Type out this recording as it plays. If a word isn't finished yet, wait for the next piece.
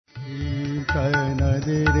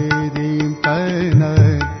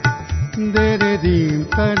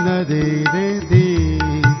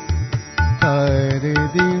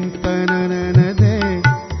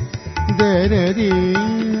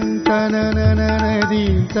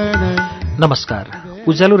नमस्कार।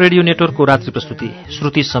 उज्यालो रेडियो नेटवर्कको रात्रि प्रस्तुति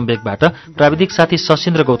श्रुति सम्वेकबाट प्राविधिक साथी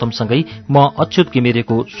सशिन्द्र गौतमसँगै म अच्युत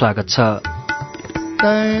घिमिरेको स्वागत छ।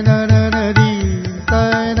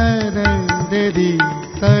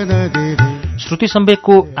 श्रुति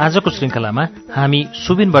सम्वेकको आजको श्रृङ्खलामा हामी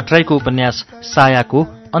सुबिन भट्टराईको उपन्यास सायाको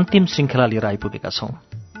अन्तिम श्रृङ्खला लिएर आइपुगेका छौं।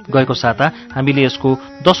 गएको साता हामीले यसको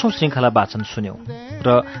 10औं श्रृङ्खला वाचन सुन्यौं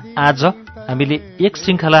र आज हामीले एक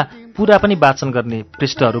श्रृङ्खला पूरा पनि वाचन गर्ने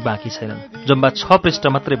पृष्ठहरू बाँकी छैनन्। जम्मा 6 पृष्ठ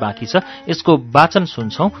मात्रै बाँकी छ। यसको वाचन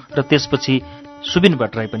सुन्छौं र त्यसपछि सुबिन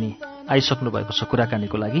भट्टराई पनि आइसक्नु भएको छ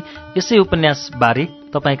कुराकानीको लागि। यसै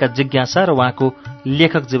उपन्यासबारे तपाईका जिज्ञासा र उहाँको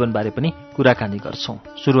लेखक जीवनबारे पनि कुराकानी गर्छौं।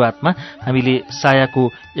 सुरुवातमा हामीले सायाको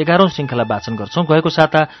 11औं श्रृङ्खला वाचन गर्छौं। गएको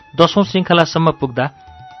साता 10औं श्रृङ्खलासम्म पुग्दा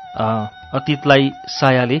अतीतलाई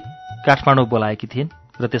सायाले काठमाडौँ बोलाएकी थिइन्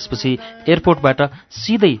र त्यसपछि एयरपोर्टबाट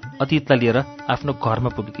सिधै अतीतलाई लिएर आफ्नो घरमा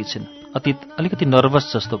पुगेकी छिन्। अतीत अलिकति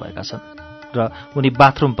नर्भस जस्तो भएका छन् र उनी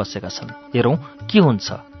बाथरूम बसेका छन्। हेरौं के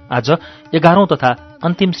हुन्छ आज 11औं तथा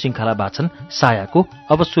अन्तिम श्रृङ्खला वाचन सायाको।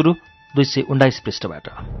 अब सुरु 219 पृष्ठबाट।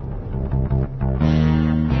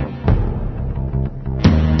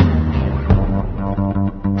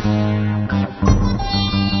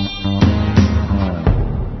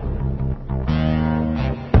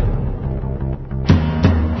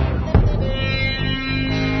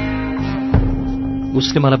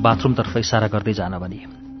 उसले मलाई बाथरूमतर्फ इसारा गर्दै जान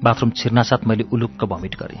भने बाथरूम छिर्नासाथ मैले उलुक्क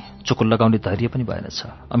भमिट गरेँ। चुकुल लगाउने धैर्य पनि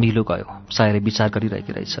भएनछ। अमिलो गयो। सायले विचार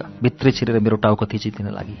गरिरहेकी रहेछ। भित्रै छिरेर मेरो टाउको थिचिदिन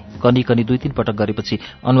लागि। कनी कनी 2-3 पटक गरेपछि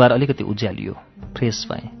अनुहार अलिकति उज्यालियो। फ्रेस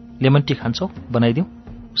भएँ। Lemon tea खान्छौ? बनाइदिउँ?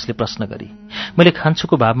 उसले प्रश्न गरी। मैले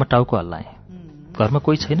खान्छुको भावमा टाउको हल्लाएँ। घरमा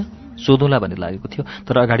कोही छैन? सोधौँला भन्ने लागेको थियो,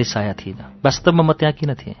 तर अगाडि साया थिएन। वास्तवमा म त्यहाँ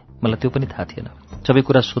किन थिएँ मलाई त्यो पनि थाहा थिएन। सबै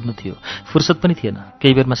कुरा सोध्नु थियो, फुर्सद पनि थिएन।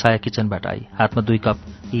 केही बेरमा साया किचनबाट आई, हातमा 2 कप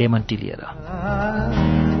लेमन टी लिएर।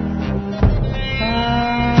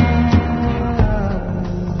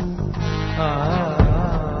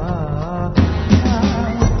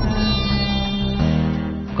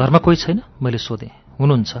 घरमा कोही छैन? मैले सोधेँ।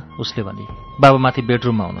 हुनुहुन्छ, उसले भने। बाबा माथि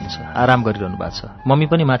बेडरुममा हुनुहुन्छ, आराम गरिरहनु भएको छ। मम्मी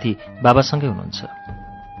पनि माथि बाबासँगै हुनुहुन्छ।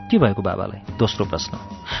 के भएको बाबालाई? दोस्रो प्रश्न।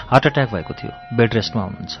 हार्ट एट्याक भएको थियो, बेड रेस्टमा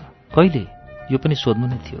हुनुहुन्छ। कहिले? यो पनि सोध्नु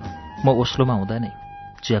नै थियो। म ओस्लोमा हुँदा नै।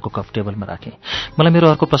 चियाको कप टेबलमा राखेँ। मलाई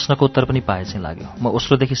मेरो अर्को प्रश्नको उत्तर पनि पाए चाहिँ लाग्यो। म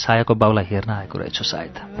ओस्लोदेखि सायाको बाउलाई हेर्न आएको रहेछु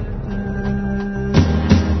सायद।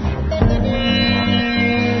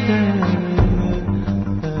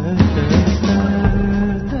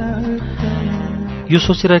 यो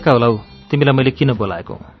सोचिरहेका होलाउ तिमीलाई मैले किन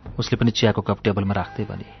बोलाएको? उसले पनि चियाको कप टेबलमा राख्दै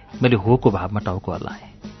भने। मैले होको भावमा टाउको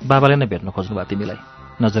हल्लाएँ। बाबाले नै भेट्न खोज्नु भयो तिमीलाई?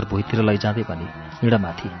 नजर भुइँतिर लैजाँदै भने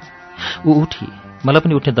हिँडामाथि। ऊ उठी। मलाई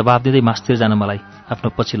पनि उठ्ने दबाब दिँदै मास्तिर जान मलाई आफ्नो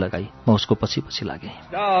पछि लगाई। म उसको पछि पछि लागेँ।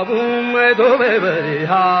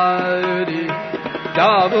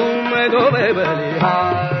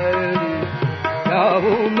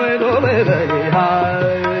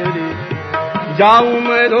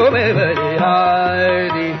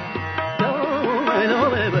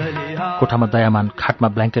 कोठामा दयामान खाटमा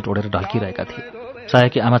ब्ल्याङ्केट ओढेर ढल्किरहेका थिए।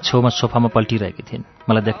 सायाकी आमा छेउमा सोफामा पल्टिरहेकी थिइन्।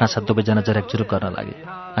 मलाई देख्नासाथ दुवैजना जरेकजुरुक गर्न लागे।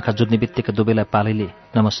 आँखा जुत्ने बित्तिकै दुवैलाई पालैले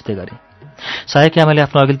नमस्ते गरे। सायाकी आमाले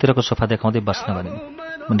आफ्नो अघिल्तिरको सोफा देखाउँदै बस्न भनिन्।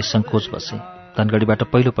 म निसङ्कोच बसेँ। धनगढीबाट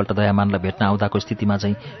पहिलोपल्ट दयामानलाई भेट्न आउँदाको स्थितिमा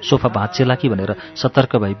चाहिँ सोफा भाँचिएला कि भनेर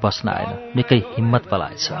सतर्क भई बस्न आएन। निकै हिम्मत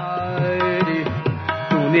पलाएछ।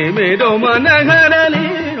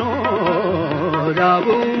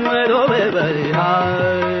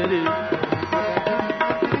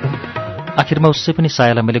 आखिरमा उसै पनि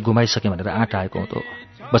सायालाई मैले गुमाइसकेँ भनेर आँट आएको हुँदो।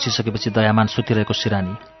 बसिसकेपछि दयामान सुतिरहेको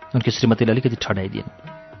सिरानी उनकी श्रीमतीले अलिकति ठडाइदिइन्।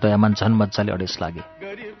 दयामान झन् मजाले अडेस लागे।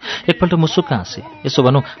 एकपल्ट मुसुक्क हाँसे। यसो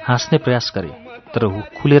भनौँ हाँस्ने प्रयास गरे, तर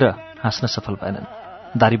खुलेर हाँस्न सफल भएनन्।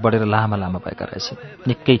 दारी बढेर लामा लामा भएका रहेछन्।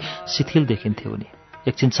 निकै शिथिल देखिन्थे उनी।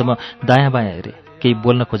 एकछिनसम्म दायाँ बायाँ हेरे। केही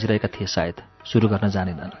बोल्न खोजिरहेका थिए सायद। सुरु गर्न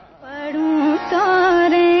जानेनन्।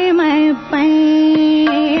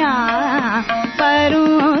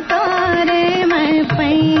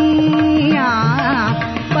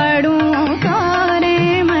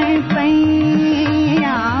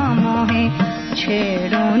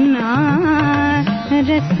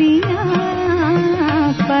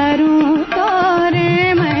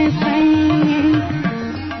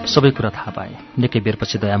 सबै कुरा थाहा पाएँ। निकै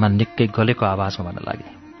बेरपछि दयामान निकै गलेको आवाजमा भन्न लागे।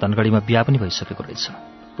 धनगढीमा बिहा पनि भइसकेको रहेछ।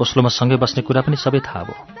 ओस्लोमा सँगै बस्ने कुरा पनि सबै थाहा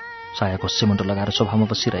भयो। सायाको सिमुन्टो लगाएर सोफामा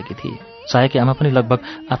बसिरहेकी थिए। सायाकी आमा पनि लगभग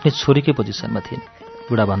आफ्नै छोरीकै पोजिसनमा थिइन्।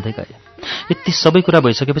 बुढा भन्दै गए, यति सबै कुरा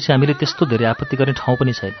भइसकेपछि हामीले त्यस्तो धेरै आपत्ति गर्ने ठाउँ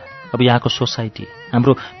पनि छैन। अब यहाँको सोसाइटी,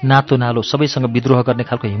 हाम्रो नातो नालो सबैसँग विद्रोह गर्ने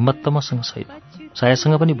खालको हिम्मत त मसँग छैन।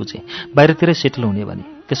 सायासँग पनि बुझेँ, बाहिरतिरै सेटल हुने भने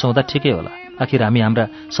त्यसो हुँदा ठिकै होला। आखिर हामी हाम्रा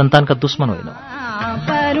सन्तानका दुश्मन होइनौँ।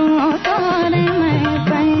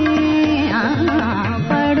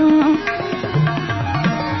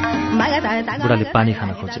 बुढाले पानी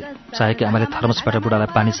खान खोजे। सायाकी आमाले थर्मसबाट बुढालाई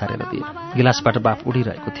पानी सारेर दिए। गिलासबाट बाफ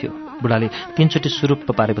उडिरहेको थियो। बुढाले 3 चोटि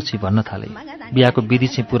सुरुप्प पारेपछि भन्न थाले, बिहाको विधि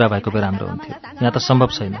चाहिँ पूरा भएको भए राम्रो हुन्थ्यो। यहाँ त सम्भव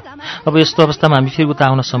छैन। अब यस्तो अवस्थामा हामी फेरि उता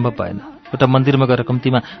आउन सम्भव भएन। एउटा मन्दिरमा गएर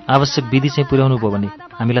कम्तीमा आवश्यक विधि चाहिँ पुर्याउनु भयो भने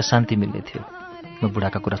हामीलाई शान्ति मिल्ने थियो। म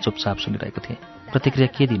बुढाका कुरा चुपचाप सुनिरहेको थिएँ। प्रतिक्रिया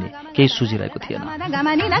के दिने केही सुझिरहेको थिएन।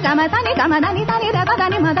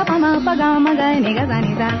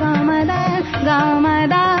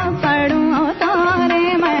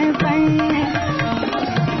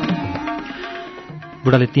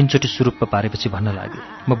 बुढाले 3 चोटि सुरुप्प पारेपछि भन्न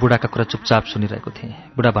लागे। म बुढाका कुरा चुपचाप सुनिरहेको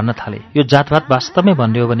थिएँ। बुढा भन्न थाले, यो जातवाद वास्तवमै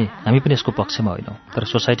भन्ने हो भने हामी पनि यसको पक्षमा होइनौँ, तर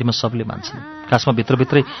सोसाइटीमा सबले मान्छन्। खासमा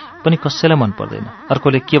भित्रभित्रै पनि कसैलाई मन पर्दैन।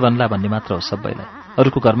 अर्कोले के भन्ला भन्ने मात्र हो सबैलाई।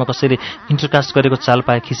 अरूको घरमा कसैले इन्टरकास्ट गरेको चाल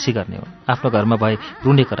पाए खिस्सी गर्ने हुन्, आफ्नो घरमा भए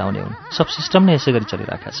रुने कराउने हुन्। सब सिस्टम नै यसै गरी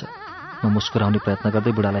चलिरहेको छ। म मुस्कुराउने प्रयत्न गर्दै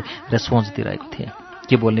बुढालाई रेस्पोन्स दिइरहेको थिएँ।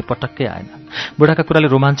 के बोल्ने पटक्कै आएन। बुढाका कुराले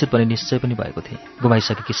रोमाञ्चित भन्ने निश्चय पनि भएको थिएँ।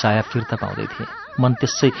 गुमाइसकेकी साया फिर्ता पाउँदै थिएँ। मन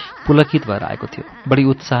त्यसै पुलकित भएर आएको थियो। बढी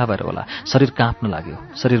उत्साह भएर होला, शरीर काँप्न लाग्यो,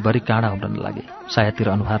 शरीरभरि काँडा उम्रन लागे।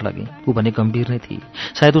 सायातिर अनुहार लगे। ऊ भने गम्भीर नै थिए।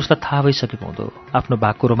 सायद उसलाई थाहा भइसकेको हुँदो। आफ्नो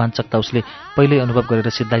भागको रोमाञ्चकता उसले पहिल्यै अनुभव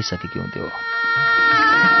गरेर सिद्धाइसकेकी हुन्थ्यो।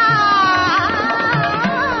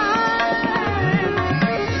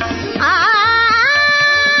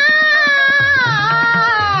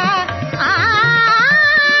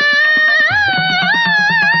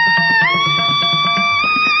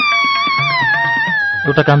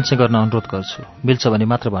 एउटा काम चाहिँ गर्न अनुरोध गर्छु, मिल्छ भने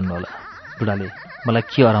मात्र भन्नुहोला। बुढाले मलाई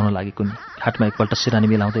के हराउन लागेको नि खाटमा एकपल्ट सिरानी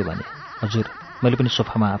मिलाउँदै भने। हजुर, मैले पनि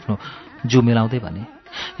सोफामा आफ्नो जिउ मिलाउँदै भने।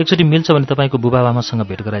 एकचोटि मिल्छ भने तपाईँको बुबाबामासँग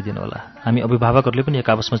भेट गराइदिनु होला। हामी अभिभावकहरूले पनि एक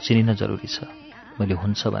आपसमा चिनिन जरुरी छ। मैले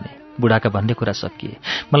हुन्छ भने। बुढाका भन्ने कुरा सकिए।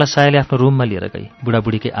 मलाई सायाले आफ्नो रुममा लिएर गई,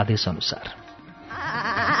 बुढाबुढीकै आदेश अनुसार।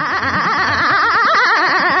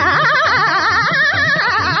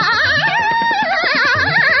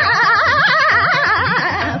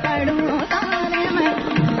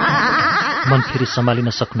 मन फेरि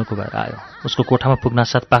सम्हालिन सक्नुको भएर आयो। उसको कोठामा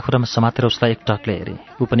पुग्नासाथ पाखुरामा समातेर उसलाई एक टकले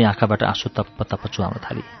हेरेँ। ऊ पनि आँखाबाट आँसु तप्प तप्प चुहाउन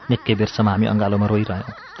थाली। निकै बेरसम्म हामी अँगालोमा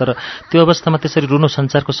रोइरह्यौँ। तर त्यो अवस्थामा त्यसरी रुनु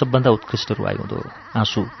संसारको सबभन्दा उत्कृष्ट रुवाई हुँदो।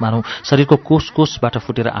 आँसु मानौ शरीरको कोष कोषबाट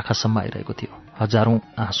फुटेर आँखासम्म आइरहेको थियो। हजारौं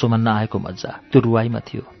आँसुमा नआएको मजा त्यो रुवाईमा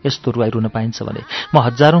थियो। यस्तो रुवाई रुन पाइन्छ भने म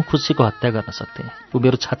हजारौं खुसीको हत्या गर्न सक्थेँ। ऊ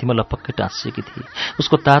मेरो छातीमा लपक्कै टाँसिएकी थिए।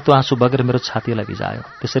 उसको तातो आँसु बगेर मेरो छातीलाई भिजायो।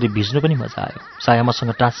 त्यसरी भिज्नु पनि मजा आयो। साया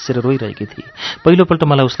मसँग टाँसिएर रोइरहेकी थिए। पहिलोपल्ट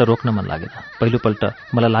मलाई उसलाई रोक्न मन लागेन। पहिलोपल्ट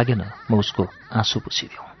मलाई लागेन म उसको आँसु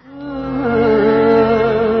पुछिदिउँ।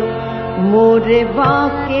 मोरे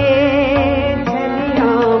बाके झलिया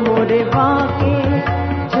मोरे बाके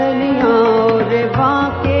झलिया रे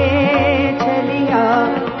बाके झलिया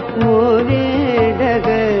मोरे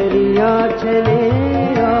डगरिया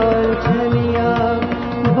झलिया झलिया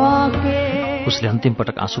बाके। उसले अन्तिम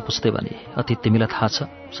पटक आँसु पुस्दै भने, अति तिमीलाई थाहा छ,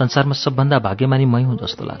 संसारमा सबभन्दा भाग्यमानी मै हुँ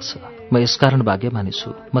जस्तो लाग्छ। म यसकारण भाग्यमानी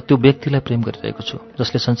छु। म त्यो व्यक्तिलाई प्रेम गरिरहेको छु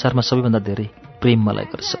जसले संसारमा सबैभन्दा धेरै प्रेम मलाई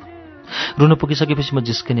गर्छ। रुन पुगिसकेपछि म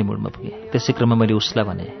जिस्किने मुडमा पुगेँ। त्यसै क्रममा मैले उसलाई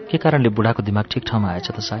भने, के कारणले बुढाको दिमाग ठिक ठाउँमा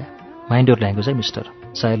आएछ त साया? माइन्ड योर ल्याङ्ग्वेज है मिस्टर।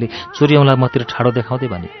 सायाले चोरी औँला मतिर ठाडो देखाउँदै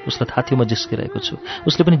भने। उसलाई थाहा थियो म जिस्किरहेको छु।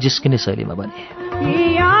 उसले पनि जिस्किने शैलीमा भने,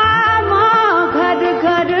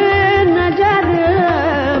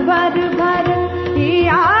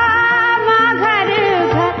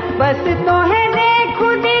 बस तो है देखो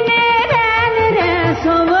दिने रैन रे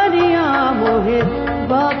सोवरिया मोहे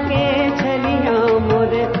बाके छलिया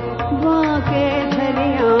मोरे बाके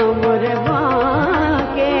छलिया मोरे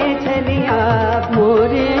बाके छलिया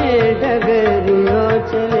मोरे डगरिया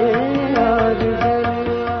चलिया।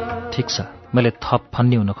 ठिक छ, मैले थप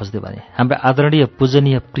फन्नी हुन खोज्दै भने, हाम्रो आदरणीय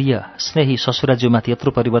पूजनीय प्रिय स्नेही ससुराज्यूमाथि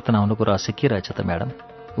यत्रो परिवर्तन आउनुको रहस्य के रहेछ त म्याडम?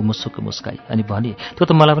 ऊ मुसुक्क मुस्काई अनि भने, त्यो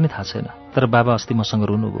त मलाई पनि थाहा छैन, तर बाबा अस्ति मसँग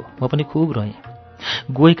रुनुभयो। म पनि खुब रोएँ।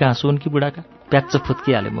 गोइका आँसु उनकी बुढाका प्याच्च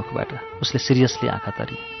फुत्किहाले मुखबाट। उसले सिरियसली आँखा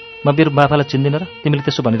तरी। म मेरो बाबालाई चिन्दिन र तिमीले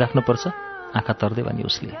त्यसो भनिराख्नुपर्छ? आँखा तर्दै भने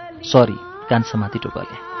उसले। सरी, कान समाती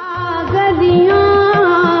टोकाले।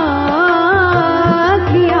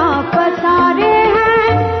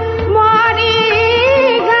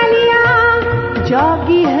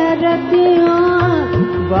 जागी है रतियाँ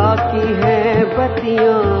बाकी है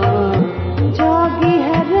बतियाँ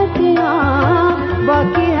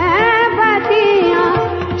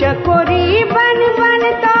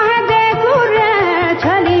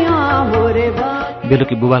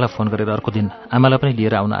बेलुकी बुबालाई फोन गरेर अर्को दिन आमालाई पनि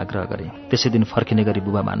लिएर आउन आग्रह गरेँ। त्यसै दिन फर्किने गरी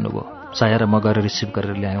बुबा मान्नुभयो। साया र म गएर रिसिभ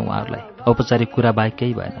गरेर ल्यायौँ उहाँहरूलाई। औपचारिक कुरा बाहेक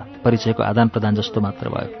केही भएन, परिचयको आदान प्रदान जस्तो मात्र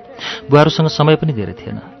भयो। बुहारूसँग समय पनि धेरै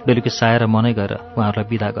थिएन। बेलुकी साया र म नै गएर उहाँहरूलाई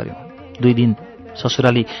बिदा गऱ्यौँ। 2 दिन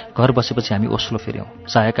ससुराली घर बसेपछि हामी ओस्लो फिर्यौँ।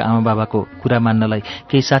 सायाका आमा बाबाको कुरा मान्नलाई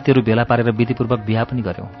केही साथीहरू भेला पारेर विधिपूर्वक बिहा पनि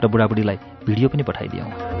गऱ्यौँ र बुढाबुढीलाई भिडियो पनि पठाइदियौँ।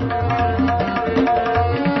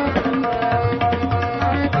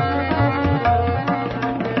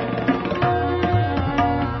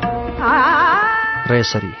 र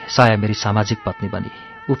यसरी साया मेरी सामाजिक पत्नी बनी।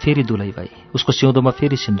 ऊ फेरि दुलै भई। उसको सिउँदोमा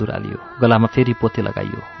फेरि सिन्दुर हालियो, गलामा फेरि पोते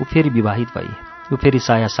लगाइयो। ऊ फेरि विवाहित भई। ऊ फेरि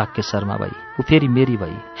साया साक्य शर्मा भई। ऊ फेरि मेरी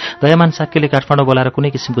भई। दयामान साक्यले काठमाडौँ बोलाएर कुनै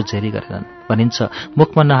किसिमको झेरी गरेनन्। भनिन्छ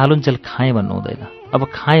मुखमा नहालुन्जेल खाएँ भन्नु हुँदैन। अब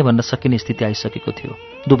खाएँ भन्न सकिने स्थिति आइसकेको थियो।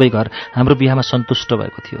 दुवै घर हाम्रो बिहामा सन्तुष्ट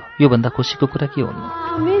भएको थियो। योभन्दा खुसीको कुरा के हुनु।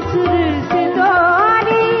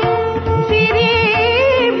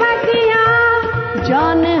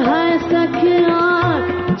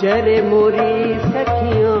 जरे मोरी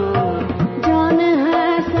सखियां जान है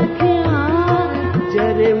सखियां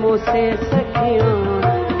जरे मोसे सखियां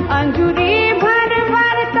अंजुरी भर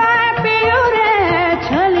भरता पियो रे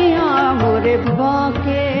छलियां मोरे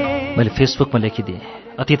बाके। मैले फेसबुकमा लेखिदिएँ,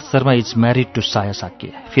 अतीत शर्मा इज म्यारिड टु साया साक्य,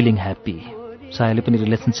 फिलिङ ह्याप्पी। सायाले पनि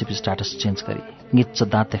रिलेसनसिप स्ट्याटस चेन्ज गरी निच्च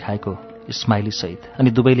दाँत देखाएको स्माइली सहित, अनि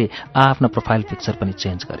दुवैले आफ्ना प्रोफाइल पिक्चर पनि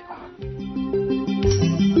चेन्ज गर्यो।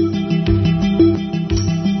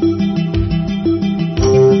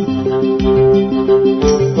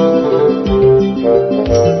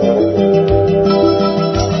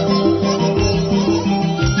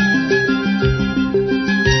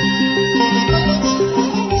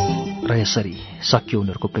 र यसरी सकियो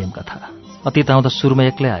उनीहरूको प्रेम कथा। अतीत आउँदा सुरुमा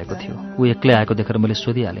एक्लै आएको थियो। ऊ एक्लै आएको देखेर मैले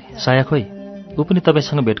सोधिहालेँ, साया खोइ? ऊ पनि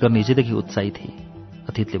तपाईँसँग भेट गर्न हिजोदेखि उत्साही थिए।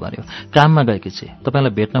 अतीतले भन्यो, काममा गएकी छे,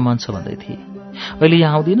 तपाईँलाई भेट्न मन छ भन्दै थिए। अहिले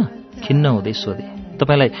यहाँ आउँदिन? खिन्न हुँदै सोधे।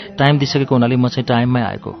 तपाईँलाई टाइम दिइसकेको हुनाले म चाहिँ टाइममै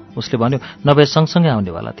आएको। उसले भन्यो, नभए सँगसँगै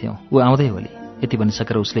आउनेवाला थियौँ। ऊ आउँदै होली। यति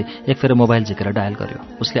भनिसकेर उसले एक फेर मोबाइल झिकेर डायल गर्यो।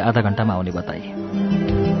 उसले आधा घण्टामा आउने बताए।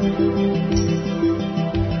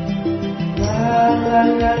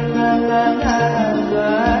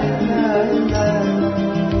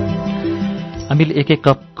 हामीले एक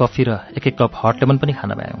कप कफी र एक कप हट लेमन पनि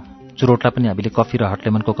खान पायौँ। चुरोटलाई पनि हामीले कफी र हट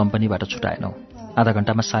लेमनको कम्पनीबाट छुटाएनौँ। आधा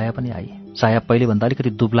घण्टामा साया पनि आई। साया पहिलेभन्दा अलिकति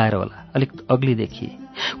दुब्लाएर होला, अलिक अग्ली देखिए।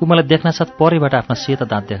 ऊ मलाई देख्नासाथ परैबाट आफ्ना सेता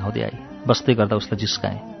दाँत देखाउँदै आई। बस्दै गर्दा उसलाई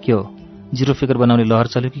जिस्काएँ, के हो, 0 फिगर बनाउने लहर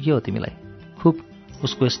चल्यो कि के हो तिमीलाई? खुब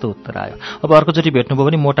उसको यस्तो उत्तर आयो। अब अर्कोचोटि भेट्नुभयो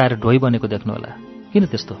भने मोटाएर ढोइ बनेको देख्नु होला। किन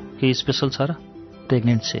त्यस्तो, केही स्पेसल छ र?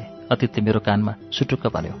 प्रेग्नेन्ट छे, अतीतले मेरो कानमा सुटुक्क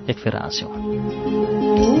भन्यो। एक फेर हाँस्यौँ।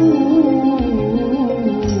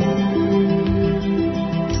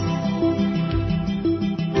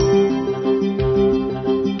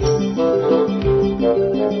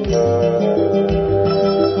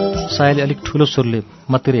 सायाले अलिक ठुलो स्वरले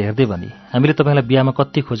मतिर हेर्दै भनी, हामीले तपाईँलाई बिहामा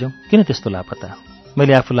कति खोज्यौँ, किन त्यस्तो लापता?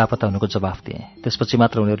 मैले आफू लापता हुनुको जवाफ दिएँ। त्यसपछि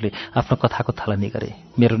मात्र उनीहरूले आफ्नो कथाको थालनी गरे।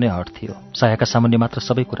 मेरो नै हट थियो, सायाका सामान्य मात्र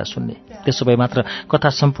सबै कुरा सुन्ने। त्यसो भए मात्र कथा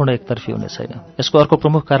सम्पूर्ण एकतर्फी हुने छैन। यसको अर्को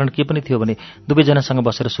प्रमुख कारण के पनि थियो भने दुवैजनासँग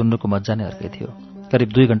बसेर सुन्नुको मजा नै अर्कै थियो। करिब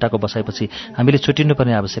 2 घण्टाको बसाइपछि हामीले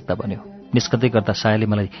छुटिनुपर्ने आवश्यकता बन्यो। निस्कँदै गर्दा सायाले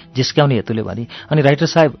मलाई जिस्क्याउने हेतुले भनी, अनि राइटर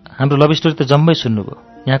साहेब, हाम्रो लभ स्टोरी त जम्मै सुन्नुभयो,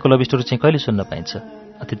 यहाँको लभ स्टोरी चाहिँ कहिले सुन्न पाइन्छ?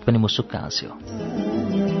 अतीत पनि मुसुक्क हाँस्यो।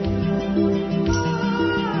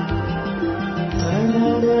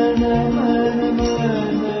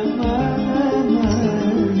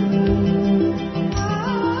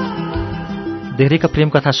 धेरैका प्रेम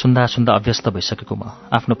कथा सुन्दा सुन्दा अभ्यस्त भइसकेको म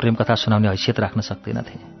आफ्नो प्रेम कथा सुनाउने हैसियत राख्न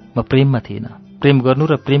सक्दिनथेँ। म प्रेममा थिइनँ। प्रेम गर्नु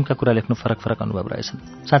र प्रेमका कुरा लेख्नु फरक फरक अनुभव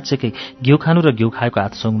रहेछन्। साँच्चैकै घिउ खानु र घिउ खाएको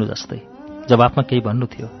हात सुँग्नु जस्तै। जवाफमा केही भन्नु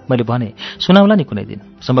थियो। मैले भने, सुनाउला नि कुनै दिन,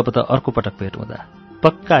 सम्भवतः अर्को पटक भेट हुँदा।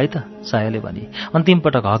 पक्का है त? सायाले भनी। अन्तिम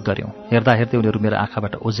पटक हक गर्यौँ। हेर्दा हेर्दै उनीहरू मेरो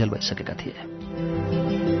आँखाबाट ओझेल भइसकेका थिए।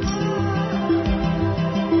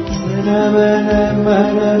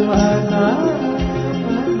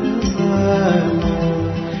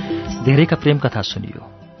 धेरैका प्रेम कथा सुनियो,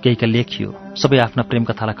 केहीका लेखियो। सबै आफ्ना प्रेम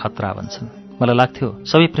कथालाई खतरा भन्छन्। मलाई लाग्थ्यो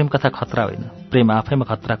सबै प्रेम कथा खतरा होइन, प्रेम आफैमा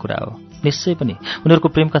खतरा कुरा हो। निश्चय पनि उनीहरूको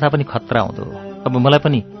प्रेम कथा पनि खतरा हुँदो हो। अब मलाई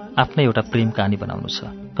पनि आफ्नै एउटा प्रेम कहानी बनाउनु छ।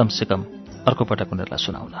 कमसेकम अर्को पटक उनीहरूलाई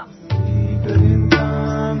सुनाउला।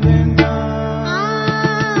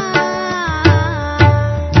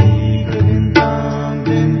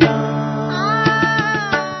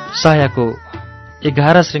 सायाको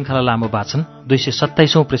 11 श्रृङ्खला लामो वाचन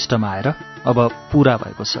 227औं पृष्ठमा आएर अब पूरा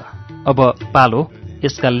भएको छ। अब पालो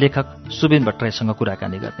यसका लेखक सुबिन भट्टराईसँग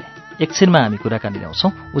कुराकानी गर्ने। एकछिनमा हामी कुराकानी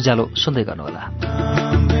ल्याउँछौँ। उज्यालो सुन्दै गर्नुहोला।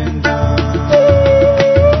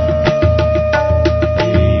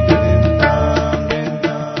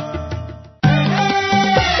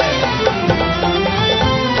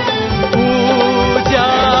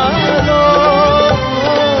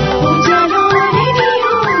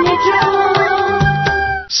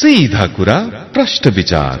 सीधा कुरा प्रश्न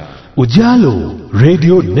विचार उज्यालो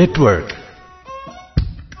रेडियो नेटवर्क।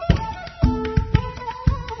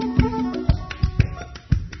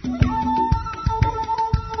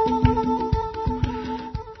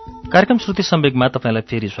 कार्यक्रम श्रुति सम्वेकमा तपाईंलाई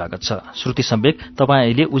फेरि स्वागत छ। श्रुति सम्वेक तपाईं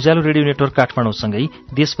अहिले उज्यालो रेडियो नेटवर्क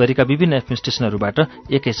काठमाडौँसँगै देशभरिका विभिन्न एफएम स्टेशनहरूबाट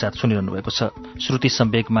एकैसाथ सुनिरहनु भएको छ। श्रुति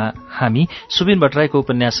सम्वेकमा हामी सुबिन भट्टराईको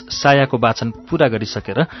उपन्यास सायाको वाचन पूरा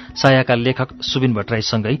गरिसकेर सायाका लेखक सुबिन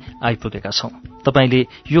भट्टराईसँगै आइपुगेका छौं।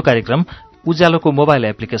 तपाईंले यो कार्यक्रम उज्यालोको मोबाइल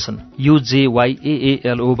एप्लिकेशन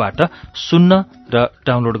UJYAALO-बाट सुन्न र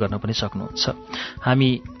डाउनलोड गर्न पनि सक्नुहुन्छ। हामी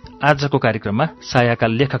आजको कार्यक्रममा सायाका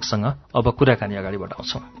लेखकसँग अब कुराकानी अगाडि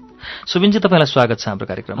बढाउँछौं। सुबिनजी, तपाईलाई स्वागत छ हाम्रो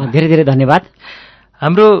कार्यक्रममा। धेरै धेरै धन्यवाद।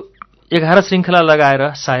 हाम्रो 11 श्रृंखला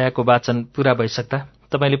लगाएर सायाको वाचन पूरा भइसक्दा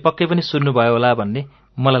तपाईले पक्कै पनि सुन्नुभयो होला भन्ने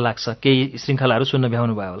मलाई लाग्छ। केही श्रृंखलाहरू सुन्न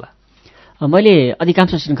भ्याउनु भयो होला। मैले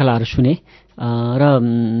अधिकांश श्रृंखलाहरू सुने र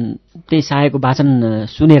त्यही सायाको वाचन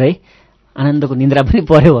सुनेरै आनन्दको निन्द्रा पनि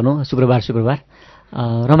पर्यो भनौँ। शुक्रबार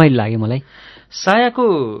रमाइलो लाग्यो मलाई। सायाको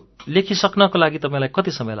लेखिसक्नको लागि तपाईलाई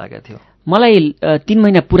कति समय लागेको थियो? मलाई 3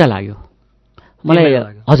 महिना पुरा लाग्यो।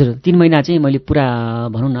 हजुर, 3 महिना चाहिँ मैले पुरा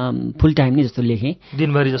भनौँ न फुल टाइम नै जस्तो लेखेँ।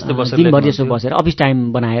 दिनभरि जस्तो बसेर अफिस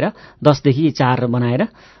टाइम बनाएर 10 देखि 4 बनाएर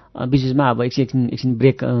बिचमा अब एकछिन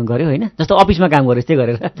ब्रेक गर्यो होइन। जस्तो अफिसमा काम गरेँ त्यस्तै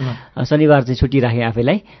गरेर शनिबार चाहिँ छुट्टी राखेँ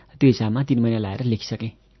आफैलाई। त्यो हिसाबमा 3 महिना लगाएर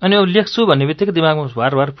लेखिसकेँ। अनि अब लेख्छु भन्ने बित्तिकै दिमागमा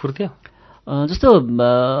वार फुर्थ्यो? जस्तो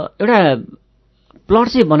एउटा प्लट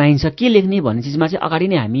चाहिँ बनाइन्छ, के लेख्ने भन्ने चिजमा चाहिँ अगाडि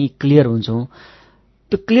नै हामी क्लियर हुन्छौँ।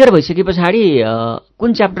 त्यो क्लियर भइसके पछाडि कुन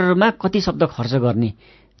च्याप्टरमा कति शब्द खर्च गर्ने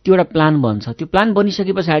त्यो एउटा प्लान बन्छ। त्यो प्लान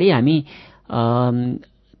बनिसके पछाडि हामी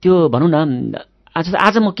त्यो भनौँ न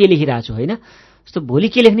आज म के लेखिरहेको छु होइन। जस्तो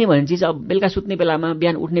भोलि के लेख्ने भन्ने चिज अब बेलुका सुत्ने बेलामा,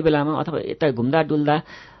 बिहान उठ्ने बेलामा अथवा यता घुम्दा डुल्दा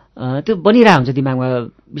त्यो बनिरहेको हुन्छ दिमागमा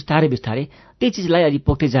बिस्तारै। त्यही चिजलाई अलि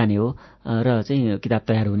पोख्दै जाने हो र चाहिँ किताब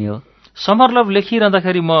तयार हुने हो। समरलभ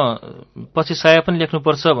लेखिरहँदाखेरि म पछि साया पनि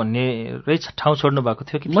लेख्नुपर्छ भन्ने ठाउँ छोड्नु भएको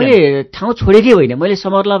थियो कि? मैले ठाउँ छोडेकै होइन। मैले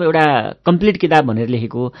समरलभ एउटा कम्प्लिट किताब भनेर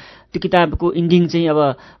लेखेको। त्यो किताबको इन्डिङ चाहिँ अब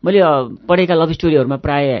मैले पढेका लभ स्टोरीहरूमा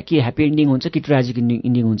प्राय कि ह्याप्पी इन्डिङ हुन्छ कि ट्रेजिक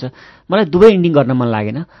इन्डिङ हुन्छ। मलाई दुवै इन्डिङ गर्न मन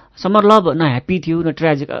लागेन। समरलभ न ह्याप्पी थियो न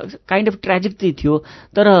ट्रेजिक, काइन्ड अफ ट्रेजिक चाहिँ थियो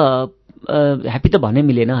तर ह्याप्पी त भन्नै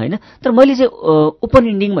मिलेन होइन। तर मैले चाहिँ ओपन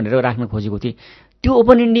इन्डिङ भनेर राख्न खोजेको थिएँ। त्यो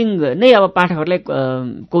ओपन इन्डिङ नै अब पाठकहरूलाई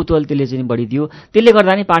कौतूहल त्यसले चाहिँ बढिदियो। त्यसले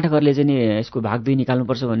गर्दा नै पाठकहरूले चाहिँ यसको भाग 2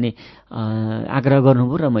 निकाल्नुपर्छ भन्ने आग्रह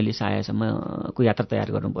गर्नुभयो र मैले सायासम्मको यात्रा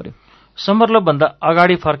तयार गर्नु पर्यो। समरलभभन्दा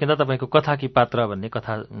अगाडि फर्किँदा तपाईँको कथा कि पात्र भन्ने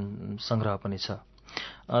कथा सङ्ग्रह पनि छ।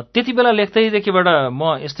 त्यति बेला लेख्दैदेखिबाट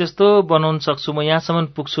म यस्तो बनाउन सक्छु, म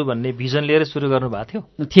यहाँसम्म पुग्छु भन्ने भिजन लिएर सुरु गर्नु भएको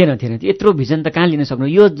थियो? थिएन। यत्रो भिजन त कहाँ लिन सक्नु।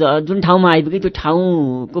 यो जुन ठाउँमा आइपुगेँ त्यो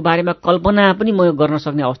ठाउँको बारेमा कल्पना पनि म गर्न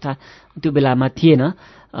सक्ने अवस्था त्यो बेलामा थिएन।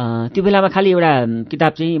 त्यो बेलामा खालि एउटा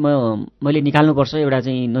किताब चाहिँ मैले निकाल्नुपर्छ, एउटा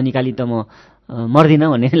चाहिँ ननिकाली त म मर्दिनँ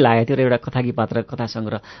भन्ने लागेको थियो र एउटा कथा कि पात्र कथा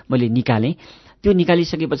सङ्ग्रह मैले निकालेँ। त्यो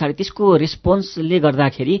निकालिसके पछाडि त्यसको रेस्पोन्सले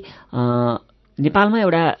गर्दाखेरि नेपालमा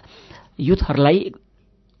एउटा युथहरूलाई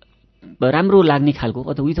राम्रो लाग्ने खालको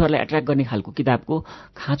अथवा युथहरूलाई एट्र्याक्ट गर्ने खालको किताबको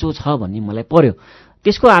खाँचो छ भन्ने मलाई पर्यो।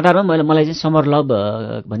 त्यसको आधारमा मलाई चाहिँ समरलभ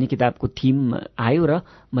भन्ने किताबको थिम आयो र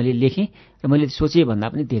मैले लेखेँ र मैले सोचे भन्दा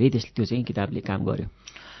पनि धेरै त्यो चाहिँ किताबले काम गर्यो।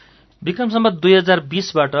 विक्रम सम्वत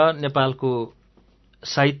 2020बाट नेपालको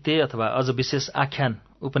साहित्य अथवा अझ विशेष आख्यान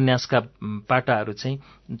उपन्यासका पाटाहरू चाहिँ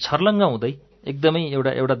छर्लङ्ग हुँदै एकदमै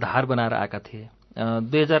एउटा धार बनाएर आएका थिए।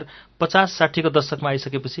 2050-60 को दशकमा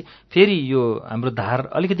आइसकेपछि फेरि यो हाम्रो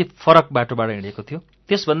धार अलिकति फरक बाटोबाट हिँडेको थियो।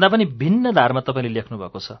 त्यसभन्दा पनि भिन्न धारमा तपाईँले लेख्नु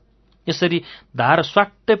भएको छ। यसरी धार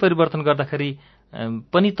स्वाट्टै परिवर्तन गर्दाखेरि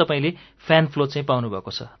पनि तपाईँले फ्यान फ्लो चाहिँ पाउनु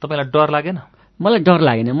भएको छ। तपाईँलाई डर लागेन? मलाई डर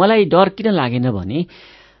लागेन। मलाई डर किन लागेन भने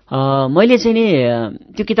मैले चाहिँ नि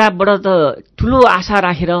त्यो किताबबाट त ठुलो आशा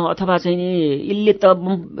राखेर अथवा चाहिँ नि यसले त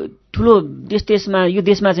ठुलो देशमा यो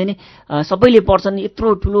देशमा चाहिँ नि सबैले पढ्छन्, यत्रो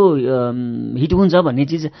ठुलो हिट हुन्छ भन्ने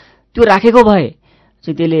चिज त्यो राखेको भए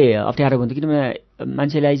चाहिँ त्यसले अप्ठ्यारो हुन्थ्यो। किनभने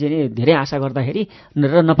मान्छेलाई चाहिँ नि धेरै आशा गर्दाखेरि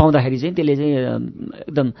र नपाउँदाखेरि चाहिँ त्यसले चाहिँ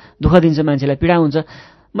एकदम दुःख दिन्छ, मान्छेलाई पीडा हुन्छ।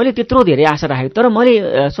 मैले त्यत्रो धेरै आशा राखेको। तर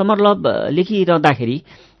मैले समरलभ लेखिरहँदाखेरि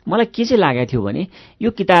मलाई के चाहिँ लागेको थियो भने यो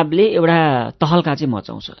किताबले एउटा तहल्का चाहिँ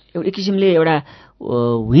मचाउँछ, एक किसिमले एउटा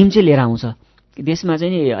हुइम चाहिँ लिएर आउँछ। देशमा चाहिँ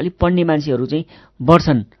नि अलिक पढ्ने मान्छेहरू चाहिँ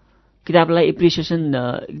बढ्छन्, किताबलाई एप्रिसिएसन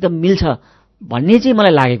एकदम मिल्छ भन्ने चाहिँ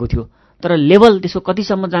मलाई लागेको थियो। तर लेभल त्यसको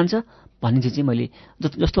कतिसम्म जान्छ भन्ने चाहिँ मैले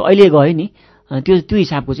जस्तो अहिले गएँ नि त्यो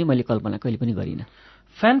हिसाबको चाहिँ मैले कल्पना कहिले पनि गरिनँ।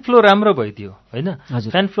 फ्यान फ्लो राम्रो भइदियो होइन? हजुर,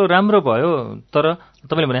 फ्यान फ्लो राम्रो भयो। तर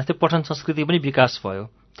तपाईँले भने जस्तै पठन संस्कृति पनि विकास भयो।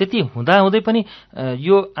 त्यति हुँदाहुँदै पनि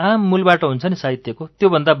यो आम मूलबाट हुन्छ नि साहित्यको,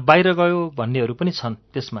 त्योभन्दा बाहिर गयो भन्नेहरू पनि छन्।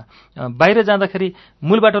 त्यसमा बाहिर जाँदाखेरि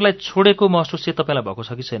मूल बाटोलाई छोडेको महसुस चाहिँ तपाईँलाई भएको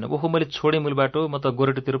छ कि छैन? ओहो मैले छोडेँ मूल बाटो, म त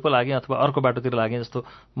गोरेटोतिर पो लागेँ अथवा अर्को बाटोतिर लागेँ जस्तो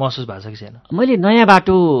महसुस भएको छ कि छैन? मैले नयाँ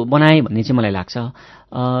बाटो बनाएँ भन्ने चाहिँ मलाई लाग्छ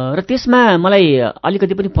र त्यसमा मलाई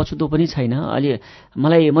अलिकति पनि पछुतो पनि छैन।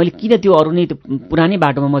 मैले किन त्यो अरू नै पुरानै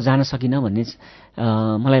बाटोमा म जान सकिनँ भन्ने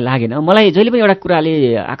मलाई लागेन। मलाई जहिले पनि एउटा कुराले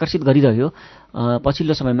आकर्षित गरिरह्यो।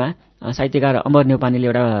 पछिल्लो समयमा साहित्यकार अमर न्यौपानेले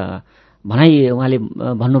एउटा भनाइ उहाँले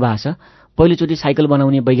भन्नुभएको छ, पहिलोचोटि साइकल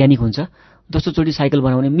बनाउने वैज्ञानिक हुन्छ, दोस्रोचोटि साइकल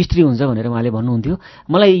बनाउने मिस्त्री हुन्छ भनेर उहाँले भन्नुहुन्थ्यो।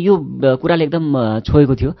 मलाई यो कुराले एकदम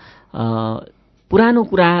छोएको थियो। पुरानो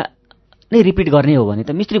कुरा नै रिपिट गर्ने हो भने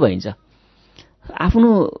त मिस्त्री भइन्छ। आफ्नो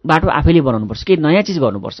बाटो आफैले बनाउनुपर्छ, केही नयाँ चिज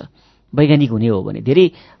गर्नुपर्छ। वैज्ञानिक हुने हो भने,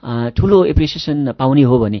 धेरै ठुलो एप्रिसिएसन पाउने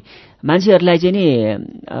हो भने, मान्छेहरूलाई चाहिँ नि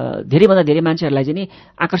धेरैभन्दा धेरै मान्छेहरूलाई चाहिँ नि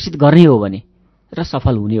आकर्षित गर्ने हो भने र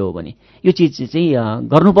सफल हुने हो भने यो चिज चाहिँ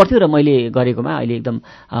गर्नु पर्थ्यो र मैले गरेकोमा अहिले एकदम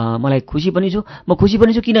मलाई खुसी पनि छु। म खुसी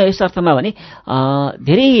पनि छु किन यस अर्थमा भने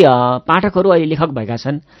धेरै पाठकहरू अहिले लेखक भएका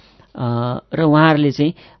छन् र उहाँहरूले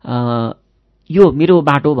चाहिँ यो मेरो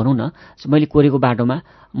बाटो भनौँ न, मैले कोरेको बाटोमा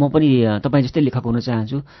म पनि तपाईँ जस्तै लेखक हुन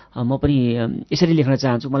चाहन्छु, म पनि यसरी लेख्न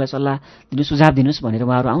चाहन्छु, मलाई सल्लाह दिनु, सुझाव दिनुहोस् भनेर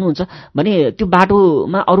उहाँहरू आउनुहुन्छ भने त्यो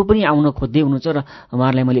बाटोमा अरू पनि आउन खोज्दै हुनुहुन्छ र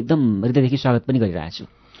उहाँहरूलाई मैले एकदम हृदयदेखि स्वागत पनि गरिरहेको छु।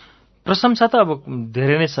 प्रशंसा त अब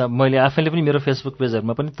धेरै नै छ। मैले आफैले पनि मेरो फेसबुक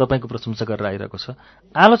पेजहरूमा पनि तपाईँको प्रशंसा गरेर आइरहेको छ।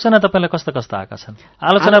 आलोचना तपाईँलाई कस्ता कस्ता आएका छन्?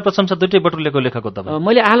 आलोचना प्रशंसा दुइटै बटुलेको लेखक हो तपाईँ।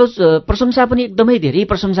 मैले प्रशंसा पनि एकदमै धेरै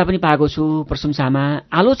प्रशंसा पनि पाएको छु। प्रशंसामा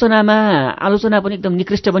आलोचना पनि एकदम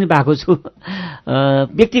निकृष्ट पनि पाएको छु।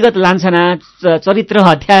 व्यक्तिगत लान्छना, चरित्र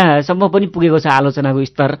हत्यासम्म पनि पुगेको छ आलोचनाको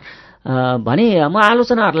स्तर। भने म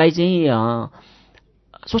आलोचनाहरूलाई चाहिँ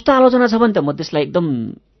स्वस्थ आलोचना छ भने त म त्यसलाई एकदम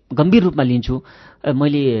गम्भीर रूपमा लिन्छु।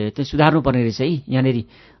 मैले त्यो सुधार्नुपर्ने रहेछ है, यहाँनिर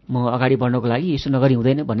म अगाडि बढ्नको लागि यसो नगरी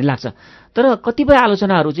हुँदैन भन्ने लाग्छ। तर कतिपय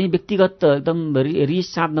आलोचनाहरू चाहिँ व्यक्तिगत एकदम रिस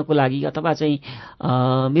साध्नको लागि अथवा चाहिँ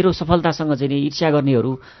मेरो सफलतासँग चाहिँ ईर्ष्या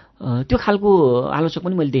गर्नेहरू, त्यो खालको आलोचक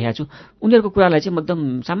पनि मैले देखाएको छु। उनीहरूको कुरालाई चाहिँ म एकदम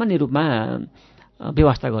सामान्य रूपमा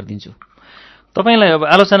व्यवस्था गरिदिन्छु। तपाईँलाई अब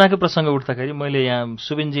आलोचनाकै प्रसङ्ग उठ्दाखेरि मैले यहाँ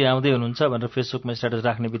सुबिनजी आउँदै हुनुहुन्छ भनेर फेसबुकमा स्ट्याटस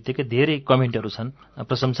राख्ने बित्तिकै धेरै कमेन्टहरू छन्।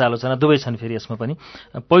 प्रशंसा आलोचना दुवै छन्। फेरि यसमा पनि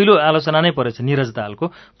पहिलो आलोचना नै परेछ निरज दाहालको,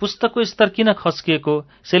 पुस्तकको स्तर किन खस्किएको,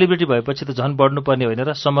 सेलिब्रिटी भएपछि त झन् बढ्नुपर्ने होइन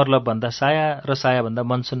र समरलभ भन्दा साया र साया भन्दा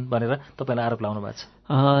मनसुन भनेर तपाईँलाई आरोप लाउनु भएको छ।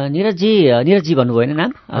 निरजजी भन्नुभयो होइन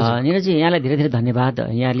नाम? निरजजी, यहाँलाई धेरै धेरै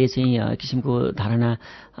धन्यवाद। यहाँले चाहिँ किसिमको धारणा,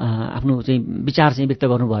 आफ्नो चाहिँ विचार चाहिँ व्यक्त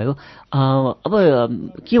गर्नुभयो। अब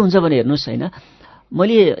के हुन्छ भने हेर्नुहोस् होइन,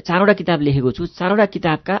 मैले 4वटा किताब लेखेको छु। 4वटा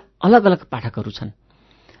किताबका अलग अलग पाठकहरू छन्।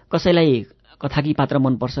 कसैलाई कथाकी पात्र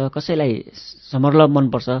मनपर्छ, कसैलाई समरलभ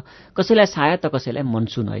मनपर्छ, कसैलाई साया त कसैलाई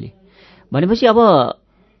मनसुन। अहिले भनेपछि अब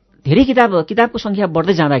धेरै किताबको सङ्ख्या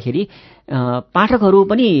बढ्दै जाँदाखेरि पाठकहरू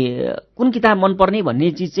पनि कुन किताब मनपर्ने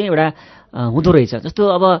भन्ने चिज चाहिँ एउटा हुँदो रहेछ। जस्तो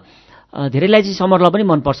अब धेरैलाई चाहिँ समरलभ पनि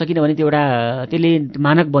मनपर्छ किनभने त्यसले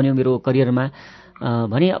मानक बन्यो मेरो करियरमा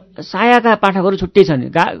भने। सायाका पाठकहरू छुट्टै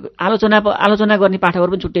छन्, आलोचना गर्ने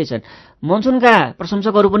पाठकहरू पनि छुट्टै छन्, मनसुनका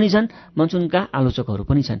प्रशंसकहरू पनि छन्, मनसुनका आलोचकहरू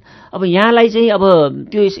पनि छन्। अब यहाँलाई चाहिँ अब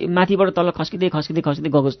त्यो माथिबाट तल खस्किँदै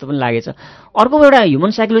गएको जस्तो पनि लागेछ। अर्को एउटा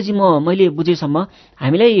ह्युमन साइकोलोजी मैले बुझेसम्म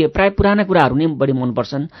हामीलाई प्राय पुराना कुराहरू नै बढी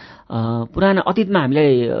मनपर्छन्। पुराना अतीतमा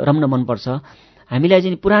हामीलाई रम्न मनपर्छ। हामीलाई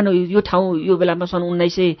चाहिँ पुरानो यो ठाउँ यो बेलामा सन्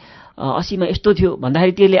 1980मा यस्तो थियो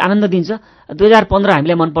भन्दाखेरि त्यसले आनन्द दिन्छ। 2015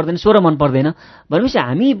 हामीलाई मन पर्दैन, 16 मन पर्दैन भनेपछि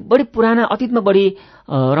हामी बढी पुराना अतीतमा बढी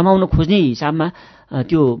रमाउन खोज्ने हिसाबमा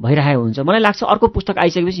त्यो भइरहेको हुन्छ। मलाई लाग्छ अर्को पुस्तक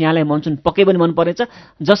आइसकेपछि यहाँलाई मनसुन पक्कै पनि मन पर्नेछ।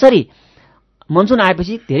 जसरी मनसुन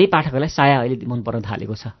आएपछि धेरै पाठकहरूलाई साया अहिले मन पर्न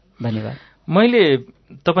थालेको छ। धन्यवाद। मैले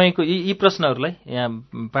तपाईँको यी प्रश्नहरूलाई यहाँ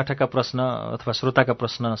पाठकका प्रश्न अथवा श्रोताका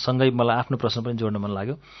प्रश्नसँगै मलाई आफ्नो प्रश्न पनि जोड्न मन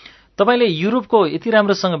लाग्यो। तपाईँले युरोपको यति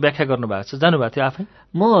राम्रोसँग व्याख्या गर्नुभएको छ, जानुभएको थियो आफै?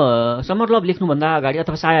 म समरलभ लेख्नुभन्दा अगाडि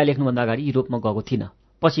अथवा साया लेख्नुभन्दा अगाडि युरोपमा गएको थिइनँ,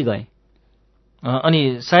 पछि गएँ।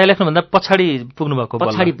 अनि साया लेख्नुभन्दा पछाडि पुग्नुभएको?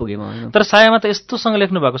 पछाडि पुगेँ म। तर सायामा त यस्तोसँग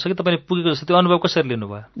लेख्नु भएको छ कि तपाईँले पुगेको जस्तो त्यो अनुभव कसरी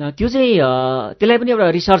लिनुभयो? त्यो चाहिँ त्यसलाई पनि एउटा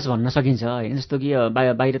रिसर्च भन्न सकिन्छ होइन। जस्तो कि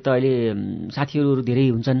बाहिर त अहिले साथीहरू धेरै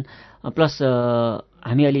हुन्छन्, प्लस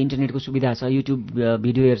हामी अहिले इन्टरनेटको सुविधा छ, युट्युब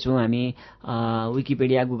भिडियो हेर्छौँ हामी,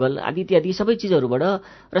 विकिपिडिया, गुगल आदि इत्यादि सबै चिजहरूबाट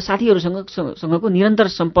र साथीहरूसँगको निरन्तर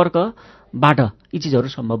सम्पर्कबाट यी चिजहरू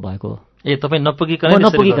सम्भव भएको हो। तपाईँ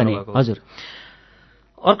नपुगिकन? हजुर।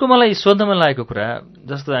 अर्को मलाई सोध्न मन लागेको कुरा,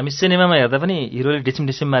 जस्तो हामी सिनेमामा हेर्दा पनि हिरोले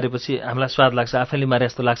ढिसिम मारेपछि हामीलाई स्वाद लाग्छ, आफैले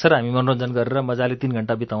मारे जस्तो लाग्छ र हामी मनोरञ्जन गरेर मजाले 3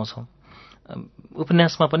 घण्टा बिताउँछौँ।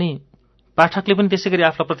 उपन्यासमा पनि पाठकले पनि त्यसै गरी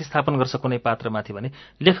आफूलाई प्रतिस्थापन गर्छ कुनै पात्रमाथि भने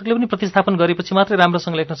लेखकले पनि प्रतिस्थापन गरेपछि मात्रै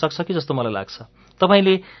राम्रोसँग लेख्न सक्छ कि जस्तो मलाई लाग्छ।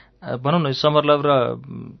 तपाईँले भनौँ न समरलभ र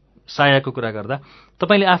सायाको कुरा गर्दा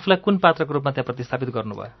तपाईँले आफूलाई कुन पात्रको रूपमा त्यहाँ प्रतिस्थापित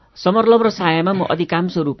गर्नुभयो? समरलभ र सायामा म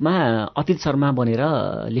अधिकांश रूपमा अतीत शर्मा बनेर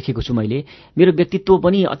लेखेको छु। मैले मेरो व्यक्तित्व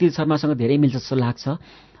पनि अतीत शर्मासँग धेरै मिल्छ जस्तो लाग्छ।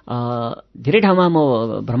 धेरै ठाउँमा म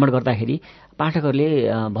भ्रमण गर्दाखेरि पाठकहरूले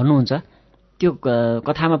भन्नुहुन्छ त्यो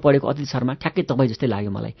कथामा पढेको अतीत शर्मा ठ्याक्कै तपाईँ जस्तै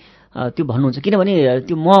लाग्यो मलाई, त्यो भन्नुहुन्छ। किनभने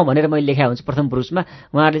त्यो म भनेर मैले लेखा हुन्छ प्रथम पुरुषमा,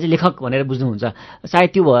 उहाँहरूले चाहिँ लेखक भनेर बुझ्नुहुन्छ, सायद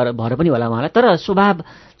त्यो भएर पनि होला उहाँलाई। तर स्वभाव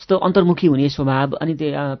जस्तो अन्तर्मुखी हुने स्वभाव अनि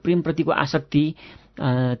त्यो प्रेमप्रतिको आसक्ति,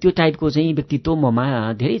 त्यो टाइपको चाहिँ व्यक्तित्व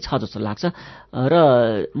ममा धेरै छ जस्तो लाग्छ र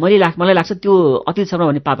मलाई लाग्छ त्यो अतीत शर्मा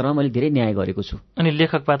भन्ने पात्रमा मैले धेरै न्याय गरेको छु। अनि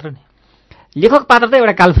लेखक पात्र नि? लेखक पात्र त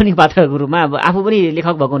एउटा काल्पनिक पात्रको रूपमा, अब आफू पनि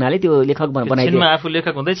लेखक भएको हुनाले त्यो लेखक बनाइदिए, आफू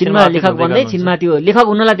लेखक हुँदै छिनमा लेखक बन्दै छिनमा त्यो लेखक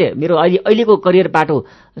हुनलाई त्यो मेरो अहिलेको करियर बाटो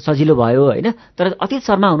सजिलो भयो होइन। तर अतीत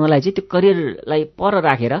शर्मा हुनलाई चाहिँ त्यो करियरलाई पर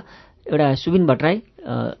राखेर एउटा सुबिन भट्टराई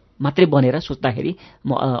मात्रै बनेर सोच्दाखेरि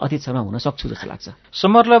म अतीत शर्मा हुन सक्छु जस्तो लाग्छ।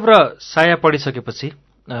 समरलभ र साया पढिसकेपछि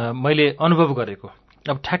मैले अनुभव गरेको,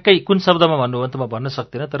 अब ठ्याक्कै कुन शब्दमा भन्नुभयो भने त म भन्न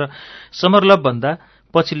सक्दिनँ, तर समरलभ भन्दा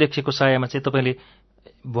पछि लेखिएको सायामा चाहिँ तपाईँले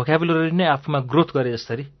भोक्याबुलरी नै आफूमा ग्रोथ गरे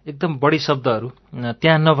जसरी एकदम बढी शब्दहरू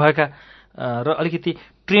त्यहाँ नभएका र अलिकति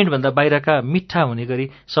ट्रेन्डभन्दा बाहिरका मिठा हुने गरी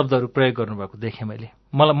शब्दहरू प्रयोग गर्नुभएको देखेँ मैले।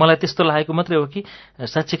 मलाई त्यस्तो लागेको मात्रै हो कि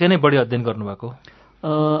साँच्चीकै नै बढी अध्ययन गर्नुभएको?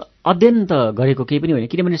 अध्ययन त गरेको केही पनि होइन,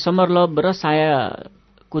 किनभने समरलभ र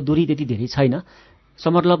सायाको दूरी त्यति धेरै छैन।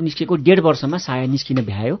 समरलभ निस्केको 1.5 वर्षमा साया निस्किन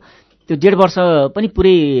भ्यायो। त्यो 1.5 वर्ष पनि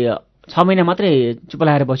पुरै 6 महिना मात्रै चुप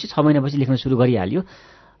लाएर बसी 6 महिनापछि लेख्न सुरु गरिहाल्यो।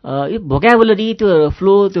 यो भोक्याबुलरी, त्यो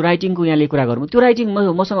फ्लो, त्यो राइटिङको यहाँले कुरा गरौँ, त्यो राइटिङ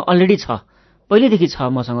मसँग अलरेडी छ, पहिल्यैदेखि छ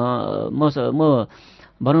मसँग। म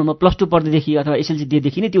भनौँ म +2 पढ्दैदेखि अथवा SLC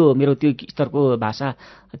दिएदेखि नै त्यो मेरो त्यो स्तरको भाषा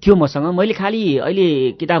थियो मसँग। मैले खालि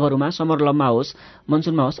अहिले किताबहरूमा समरलभमा होस्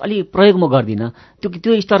मनसुनमा होस् अलि प्रयोग म गर्दिनँ,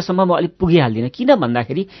 त्यो स्तरसम्म म अलिक पुगिहाल्दिनँ। किन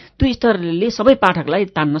भन्दाखेरि त्यो स्तरले सबै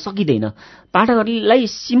पाठकलाई तान्न सकिँदैन, पाठकहरूलाई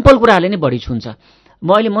सिम्पल कुराहरूले नै बढी छुन्छ।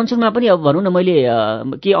 म अहिले मनसुनमा पनि अब भनौँ न मैले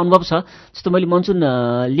के अनुभव छ, जस्तो मैले मनसुन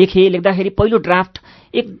लेख्दाखेरि पहिलो ड्राफ्ट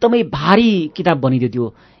एकदमै भारी किताब बनिदियो, त्यो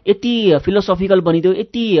यति फिलोसफिकल बनिदियो,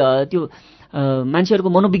 यति त्यो मान्छेहरूको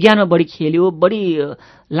मनोविज्ञानमा बढी खेल्यो, बढी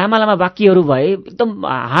लामा लामा वाक्यहरू भए, एकदम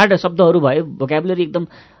हार्ड शब्दहरू भए, भोक्याबुलरी एकदम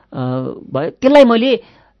भयो। त्यसलाई मैले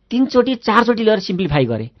 3 चोटि 4 चोटि लिएर सिम्प्लिफाई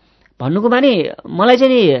गरेँ। भन्नुको माने मलाई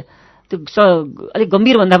चाहिँ नि त्यो अलिक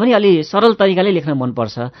गम्भीर भन्दा पनि अलि सरल तरिकाले लेख्न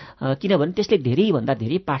मनपर्छ, किनभने त्यसले धेरैभन्दा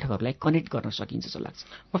धेरै पाठकहरूलाई कनेक्ट गर्न सकिन्छ जस्तो लाग्छ।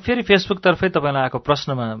 म फेरि फेसबुकतर्फै तपाईँलाई आएको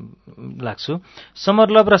प्रश्नमा लाग्छु।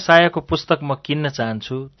 समरलभ र सायाको पुस्तक म किन्न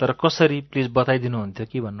चाहन्छु, तर कसरी प्लिज बताइदिनुहुन्थ्यो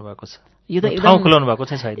कि भन्नुभएको छ। यो त ठाउँ खुलाउनु भएको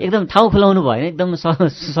छ छैन? एकदम ठाउँ खुलाउनु भएन, एकदम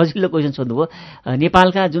सजिलो क्वेसन सोध्नुभयो।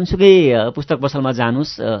 नेपालका जुनसुकै पुस्तक पसलमा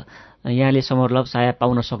जानुहोस्, यहाँले समरलभ साया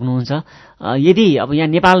पाउन सक्नुहुन्छ। यदि अब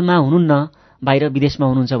यहाँ नेपालमा हुनुहुन्न, बाहिर विदेशमा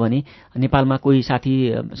हुनुहुन्छ भने, नेपालमा कोही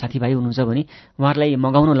साथीभाइ हुनुहुन्छ भने उहाँहरूलाई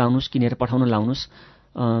मगाउन लाउनुहोस्, किनेर पठाउन लाउनुहोस्।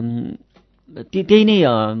 त्यही नै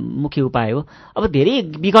मुख्य उपाय हो। अब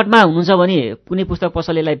धेरै विकटमा हुनुहुन्छ भने कुनै पुस्तक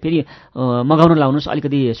पसलेलाई फेरि मगाउन लाउनुहोस्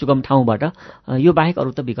अलिकति सुगम ठाउँबाट, यो बाहेक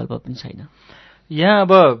अरू त विकल्प पनि छैन। यहाँ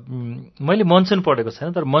अब मैले मनसुन पढेको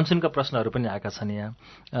छैन, तर मनसुनका प्रश्नहरू पनि आएका छन् यहाँ।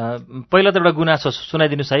 पहिला त एउटा गुनासो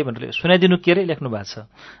सुनाइदिनुहोस् है भनेर, सुनाइदिनु के अरे लेख्नु भएको छ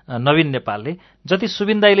नवीन नेपालले। जति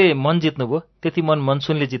सुबिन दाईले मन जित्नुभयो त्यति मन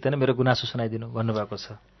मनसुनले जितेन, मेरो गुनासो सुनाइदिनु भन्नुभएको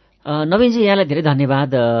छ। नवीनजी यहाँलाई धेरै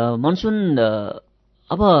धन्यवाद। मनसुन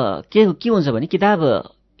अब के हुन्छ भने किताब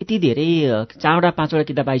यति धेरै 4वटा 5वटा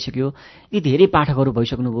किताब आइसक्यो, यति धेरै पाठकहरू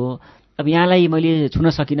भइसक्नुभयो। अब यहाँलाई मैले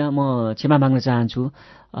छुन सकिनँ, म क्षमा माग्न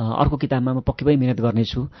चाहन्छु। अर्को किताबमा म पक्कै पनि मिहिनेत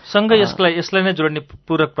गर्नेछु। सँगै यसलाई नै जोड्ने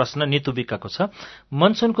पूरक प्रश्न नितु विकाको छ,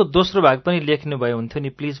 मनसुनको दोस्रो भाग पनि लेख्नु भयो हुन्थ्यो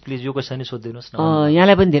नि, प्लिज यो क्वेसन नि सोधिदिनुहोस् न।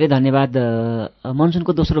 यहाँलाई पनि धेरै धन्यवाद।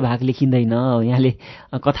 मनसुनको दोस्रो भाग लेखिँदैन, यहाँले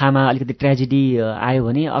कथामा अलिकति ट्रेजेडी आयो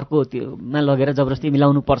भने अर्को त्योमा लगेर जबरजस्ती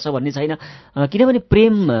मिलाउनु पर्छ भन्ने छैन, किनभने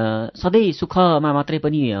प्रेम सधैँ सुखमा मात्रै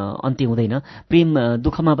पनि अन्त्य हुँदैन, प्रेम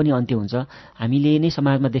दुःखमा पनि अन्त्य हुन्छ। हामीले नै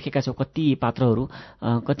समाजमा देखेका छौँ कति पात्रहरू,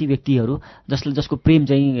 कति व्यक्तिहरू जसको प्रेम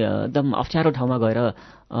चाहिँ एकदम अप्ठ्यारो ठाउँमा गएर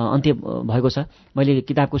अन्त्य भएको छ। मैले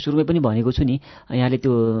किताबको सुरुमै पनि भनेको छु नि, यहाँले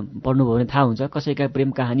त्यो पढ्नुभयो भने थाहा हुन्छ, कसैका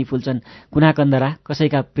प्रेम कहानी फुल्छन् कुनाकन्दरा,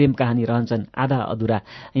 कसैका प्रेम कहानी रहन्छन् आधा अधुरा।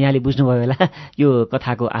 यहाँले बुझ्नुभयो होला यो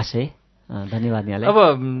कथाको आशय। धन्यवाद यहाँलाई। अब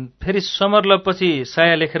फेरि समरलभपछि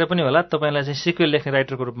साया लेखेर पनि होला तपाईँलाई चाहिँ सिक्वेल लेख्ने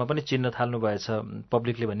राइटरको रूपमा पनि चिन्न थाल्नु भएछ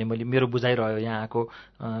पब्लिकले भन्ने मेरो बुझाइरह्यो यहाँ आएको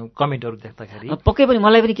कमेन्टहरू देख्दाखेरि। पक्कै पनि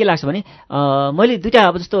मलाई पनि के लाग्छ भने मैले दुईटा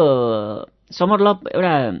अब जस्तो समरलभ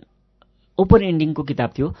एउटा ओपन एन्डिङको किताब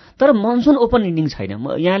थियो। तर मनसुन ओपन एन्डिङ छैन।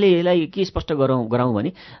 यहाँले यसलाई के स्पष्ट गरौँ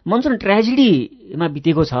भने मनसुन ट्रेजेडीमा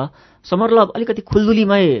बितेको छ, समर लभ अलिकति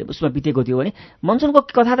खुल्दुलीमय उसमा बितेको थियो भने मनसुनको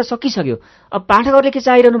कथा त सकिसक्यो। अब पाठकहरूले के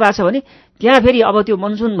चाहिरहनु भएको छ भने त्यहाँ फेरि अब त्यो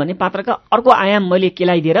मनसुन भन्ने पात्रका अर्को आयाम मैले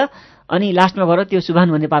केलाइदिएर अनि लास्टमा गएर त्यो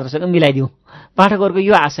सुभान भन्ने पात्रसँग मिलाइदिउँ, पाठकहरूको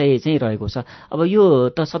यो आशय चाहिँ रहेको छ। अब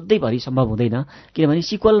यो त सधैँभरि सम्भव हुँदैन, किनभने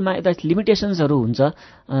सिक्वलमा एउटा लिमिटेसन्सहरू हुन्छ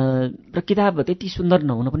र किताब त्यति सुन्दर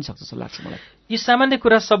नहुन पनि सक्छ जस्तो लाग्छ मलाई। यी सामान्य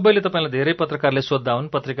कुरा सबैले तपाईँलाई धेरै पत्रकारले सोद्धा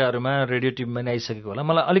हुन्, पत्रिकाहरूमा रेडियो टिभीमा नि आइसकेको होला।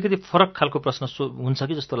 मलाई अलिकति फरक खालको प्रश्न हुन्छ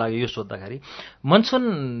कि जस्तो लाग्यो यो सोद्धाखेरि। मनसुन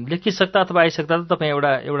लेखिसक्दा अथवा आइसक्दा त तपाईँ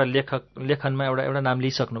एउटा लेखनमा एउटा नाम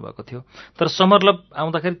लिइसक्नु भएको थियो, तर समरलभ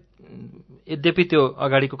आउँदाखेरि यद्यपि त्यो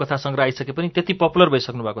अगाडिको कथा सङ्ग्रह आइसके पनि त्यति पपुलर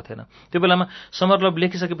भइसक्नु भएको थिएन। त्यो बेलामा समरलभ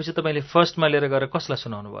लेखिसकेपछि तपाईँले फर्स्टमा लिएर गएर कसलाई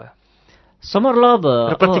सुनाउनु भयो? समरलभ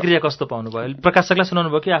प्रतिक्रिया कस्तो पाउनु भयो? प्रकाशकलाई सुनाउनु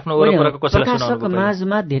भयो कि आफ्नो वरपरको कसैलाई सुनाउनु भयो? प्रकाशक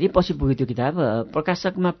माझमा धेरै पछि पुग्यो त्यो किताब।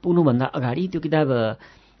 प्रकाशकमा पुग्नुभन्दा अगाडि त्यो किताब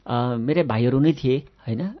मेरै भाइहरू नै थिए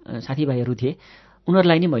होइन, साथीभाइहरू थिए,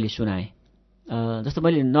 उनीहरूलाई नै मैले सुनाएँ। जस्तो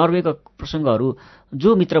मैले नर्वेका प्रसङ्गहरू जो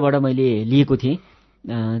मित्रबाट मैले लिएको थिएँ,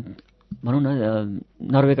 भनौँ न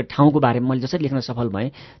नर्वेको ठाउँको बारेमा मैले जसरी लेख्न सफल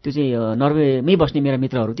भएँ, त्यो चाहिँ नर्वेमै बस्ने मेरा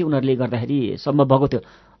मित्रहरू थिए, उनीहरूले गर्दाखेरि सम्भव भएको थियो।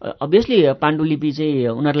 अभियसली पाण्डुलिपि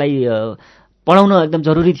चाहिँ उनीहरूलाई पढाउन एकदम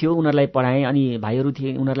जरुरी थियो, उनीहरूलाई पढाएँ। अनि भाइहरू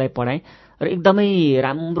थिए उनीहरूलाई पढाएँ र एकदमै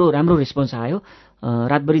राम्रो रेस्पोन्स आयो।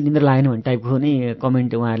 रातभरि निन्द्रा लागेन भन्ने टाइपको नै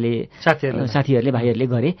कमेन्ट उहाँहरूले साथीहरूले भाइहरूले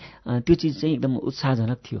गरे। त्यो चिज चाहिँ एकदम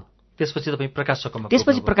उत्साहजनक थियो। त्यसपछि तपाईँ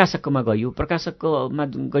प्रकाशकमा गइयो। प्रकाशकमा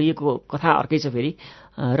गइएको कथा अर्कै छ फेरि।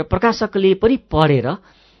 र प्रकाशकले पनि पढेर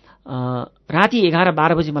राति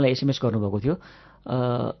 11-12 बजी मलाई एसएमएस गर्नुभएको थियो,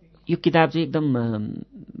 यो किताब चाहिँ एकदम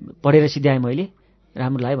पढेर सिध्याएँ मैले,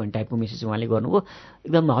 राम्रो लाग्यो भन्ने टाइपको मेसेज उहाँले गर्नुभयो।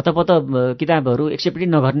 एकदम हतपत किताबहरू एक्सेप्टै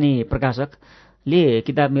नगर्ने प्रकाशकले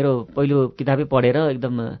किताब मेरो पहिलो किताबै पढेर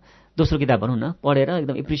एकदम दोस्रो किताब भनौँ न पढेर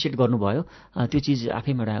एकदम एप्रिसिएट गर्नुभयो। त्यो चिज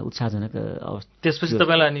आफैमा एउटा उत्साहजनक अवस्था। त्यसपछि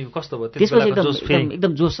तपाईँलाई अनि कस्तो भयो? त्यसपछि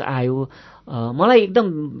एकदम जोस आयो मलाई। एकदम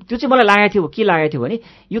त्यो चाहिँ मलाई लागेको थियो भने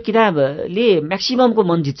यो किताबले म्याक्सिममको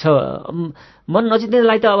मन जित्छ। मन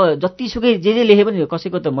नजित्नेलाई त अब जतिसुकै जे लेखे पनि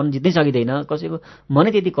कसैको त मन जित्नै सकिँदैन, कसैको मनै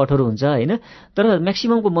त्यति कठोर हुन्छ होइन, तर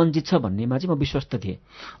म्याक्सिममको मन जित्छ भन्नेमा चाहिँ म विश्वस्त थिएँ।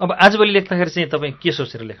 अब आजभोलि लेख्दाखेरि चाहिँ तपाईँ के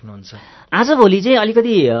सोचेर लेख्नुहुन्छ? आजभोलि चाहिँ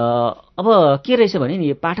अलिकति अब के रहेछ भने नि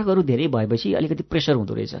पाठकहरू धेरै भएपछि अलिकति प्रेसर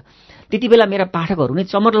हुँदो रहेछ। त्यति बेला मेरा पाठकहरू नै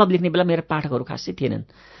समरलभ लेख्ने बेला मेरा पाठकहरू खासै थिएनन्।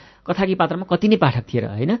 कथाकी पात्रमा कति नै पाठक थिए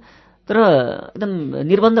होइन, तर एकदम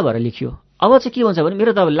निर्बन्ध भएर लेखियो। अब चाहिँ के हुन्छ भने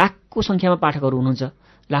मेरो त अब लाखको सङ्ख्यामा पाठकहरू हुनुहुन्छ,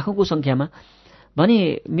 लाखौँको सङ्ख्यामा, भने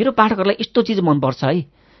मेरो पाठकहरूलाई यस्तो चिज मनपर्छ है,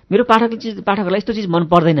 मेरो पाठकहरूलाई यस्तो चिज मन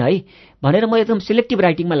पर्दैन है भनेर म एकदम सिलेक्टिभ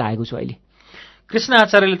राइटिङमा लागेको छु अहिले। कृष्ण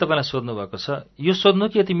आचार्यले तपाईँलाई सोध्नु भएको छ, यो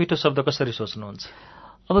सोध्नु कि यति मिठो शब्द कसरी सोच्नुहुन्छ?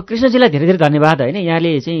 अब कृष्णजीलाई धेरै धेरै धन्यवाद होइन,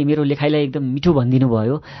 यहाँले चाहिँ मेरो लेखाइलाई एकदम मिठो भनिदिनु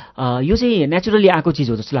भयो। यो चाहिँ नेचुरली आएको चिज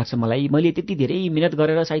हो जस्तो लाग्छ मलाई। मैले त्यति धेरै मिहिनेत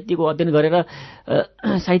गरेर साहित्यको अध्ययन गरेर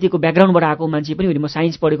साहित्यको ब्याकग्राउन्डबाट आएको मान्छे पनि होइन। म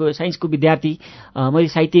साइन्स पढेको, साइन्सको विद्यार्थी। मैले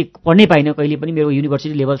साहित्य पढ्नै पाइनँ कहिले पनि मेरो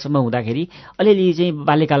युनिभर्सिटी लेभलसम्म हुँदाखेरि। अलिअलि चाहिँ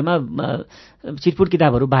बाल्यकालमा छिटफुट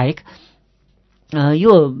किताबहरू बाहेक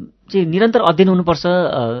यो चाहिँ निरन्तर अध्ययन हुनुपर्छ,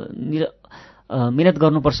 मिहिनेत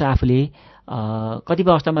गर्नुपर्छ आफूले।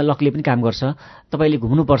 कतिपय अवस्थामा लकले पनि काम गर्छ, तपाईँले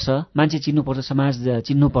घुम्नुपर्छ, मान्छे चिन्नुपर्छ, समाज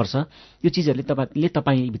चिन्नुपर्छ। यो चिजहरूले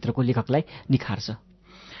तपाईँभित्रको लेखकलाई निखार्छ।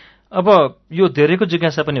 अब यो धेरैको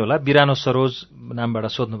जिज्ञासा पनि होला, बिरानो सरोज नामबाट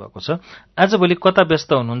सोध्नु भएको छ, आजभोलि कता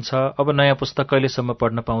व्यस्त हुनुहुन्छ? अब नयाँ पुस्तक कहिलेसम्म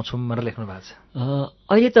पढ्न पाउँछौँ भनेर लेख्नु भएको छ।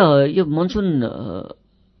 अहिले त यो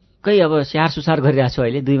मनसुनकै अब स्याहार सुसार गरिरहेको छु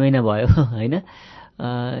अहिले, 2 महिना भयो होइन।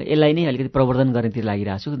 यसलाई नै अलिकति प्रवर्धन गर्नेतिर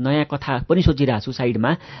लागिरहेको छु। नयाँ कथा पनि सोचिरहेको छु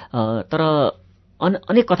साइडमा, तर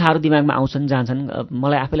अनेक कथाहरू दिमागमा आउँछन् जान्छन्।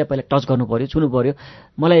 मलाई आफैलाई पहिला टच गर्नु पऱ्यो, छुनु पऱ्यो।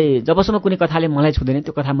 मलाई जबसम्म कुनै कथाले मलाई छुँदैन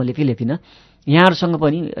त्यो कथा म लेख्दिनँ। यहाँहरूसँग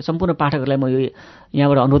पनि सम्पूर्ण पाठकहरूलाई म यो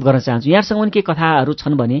यहाँबाट अनुरोध गर्न चाहन्छु, यहाँहरूसँग पनि केही कथाहरू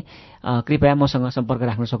छन् भने कृपया मसँग सम्पर्क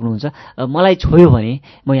राख्न सक्नुहुन्छ। मलाई छोयो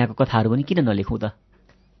भने म यहाँको कथाहरू पनि किन नलेखौँ त?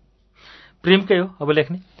 प्रेमकै हो अब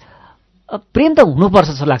लेख्ने? प्रेम त हुनुपर्छ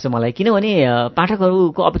जस्तो लाग्छ मलाई, किनभने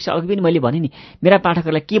पाठकहरूको अपेक्षा अघि पनि मैले भने नि, मेरा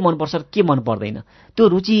पाठकहरूलाई के मनपर्छ र के मन पर्दैन त्यो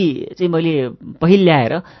रुचि चाहिँ मैले पहिल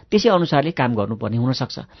ल्याएर त्यसै अनुसारले काम गर्नुपर्ने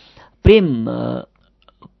हुनसक्छ। प्रेम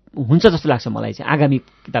हुन्छ जस्तो लाग्छ मलाई चाहिँ आगामी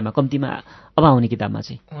किताबमा, कम्तीमा अब आउने किताबमा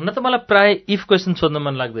चाहिँ। हुन त मलाई प्राय इफ क्वेसन सोध्न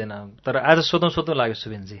मन लाग्दैन, तर आज सोध्नु लाग्यो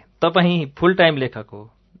सुबिनजी। तपाईँ फुल टाइम लेखक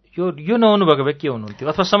हो, यो नहुनु भएको भए के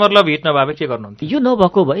हुनुहुन्थ्यो? अथवा समरलभ हिट नभए भए के गर्नुहुन्थ्यो? यो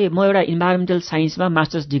नभएको भए म एउटा इन्भाइरोमेन्टल साइन्समा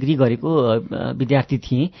मास्टर्स डिग्री गरेको विद्यार्थी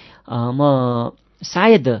थिएँ। म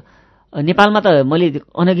सायद नेपालमा त मैले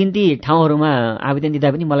अनगिन्ती ठाउँहरूमा आवेदन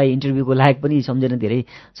दिँदा पनि मलाई इन्टरभ्यूको लायक पनि सम्झेन धेरै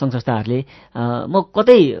सङ्घ संस्थाहरूले। म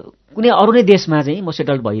कतै कुनै अरू नै देशमा चाहिँ म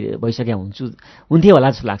सेटल भइसकेका हुन्थ्यो होला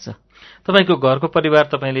जस्तो लाग्छ। तपाईँको घरको परिवार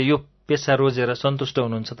तपाईँले यो पेसा रोजेर सन्तुष्ट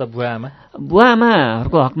हुनुहुन्छ त? बुवा आमा बुवा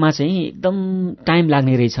आमाहरूको हकमा चाहिँ एकदम टाइम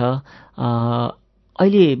लाग्ने रहेछ।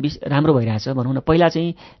 अहिले राम्रो भइरहेछ भनौँ न। पहिला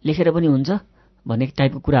चाहिँ लेखेर पनि हुन्छ भन्ने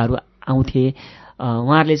टाइपको कुराहरू आउँथे।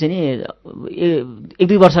 उहाँहरूले चाहिँ नि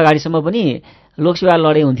 1-2 वर्ष अगाडिसम्म पनि लोकसेवा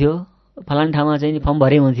लडे हुन्थ्यो, फलान ठाउँमा चाहिँ फर्म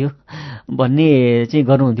भरे हुन्थ्यो भन्ने चाहिँ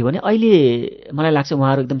गर्नुहुन्थ्यो भने अहिले मलाई लाग्छ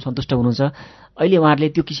उहाँहरू एकदम सन्तुष्ट हुनुहुन्छ। अहिले उहाँहरूले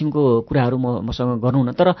त्यो किसिमको कुराहरू मसँग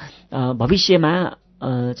गर्नुहुन्न। तर भविष्यमा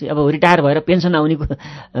चाहिँ अब रिटायर भएर पेन्सन आउने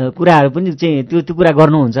कुराहरू पनि चाहिँ त्यो कुरा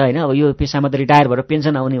गर्नुहुन्छ होइन। अब यो पेसामा त रिटायर भएर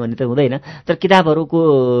पेन्सन आउने भन्ने त हुँदैन। तर किताबहरूको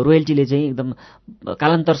रोयल्टीले चाहिँ एकदम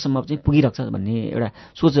कालान्तरसम्म चाहिँ पुगिरहेको छ भन्ने एउटा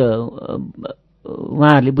सोच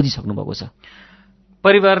उहाँहरूले बुझिसक्नु भएको छ।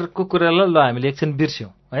 परिवारको कुरालाई ल हामीले एकछिन बिर्स्यौँ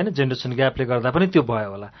होइन, जेनेरेसन ग्यापले गर्दा पनि त्यो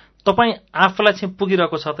भयो होला। तपाईँ आफूलाई चाहिँ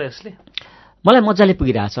पुगिरहेको छ त यसले? मलाई मजाले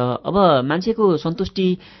पुगिरहेछ। अब मान्छेको सन्तुष्टि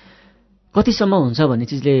कतिसम्म हुन्छ भन्ने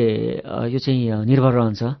चिजले यो चाहिँ निर्भर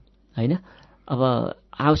रहन्छ होइन। अब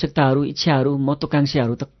आवश्यकताहरू, इच्छाहरू,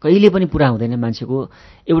 महत्त्वाकांक्षाहरू त कहिले पनि पुरा हुँदैन मान्छेको।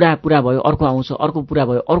 एउटा पुरा भयो अर्को आउँछ, अर्को पुरा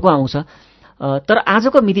भयो अर्को आउँछ। तर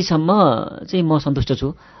आजको मितिसम्म चाहिँ म सन्तुष्ट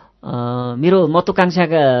छु। मेरो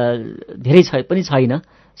महत्त्वाकांक्षाका धेरै पनि छैन।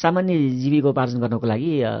 सामान्य जीविकोपार्जन गर्नको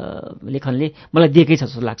लागि लेखनले मलाई दिएकै छ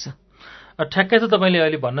जस्तो लाग्छ। ठ्याक्कै त तपाईँले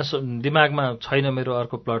अहिले भन्न दिमागमा छैन मेरो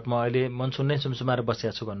अर्को प्लटमा अहिले मनसुन नै सुमसुमाएर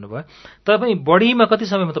बसिया छु भन्नुभयो। तपाईँ बढीमा कति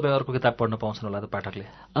समयमा तपाईँ अर्को किताब पढ्न पाउँछन् होला त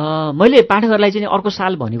पाठकले? मैले पाठकहरूलाई चाहिँ अर्को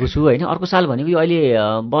साल भनेको छु होइन। अर्को साल भनेको यो अहिले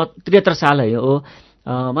 73 साल हो।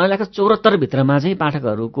 मलाई लाग्छ 74 भित्रमा चाहिँ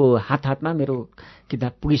पाठकहरूको हातमा मेरो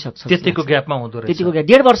किताब पुगिसक्छ। त्यतिको ग्यापमा हुँदो रहेछ? त्यतिको ग्याप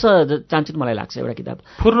 1.5 वर्ष चाहन्छु मलाई लाग्छ एउटा किताब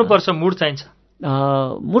फुर्नुपर्छ। मुड चाहिन्छ?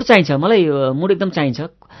 मुड चाहिन्छ मलाई, मुड एकदम चाहिन्छ।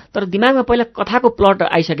 तर दिमागमा पहिला कथाको प्लट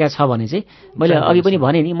आइसकेको छ भने चाहिँ मैले अघि पनि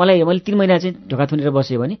भने नि, मैले 3 महिना चाहिँ ढोका थुनेर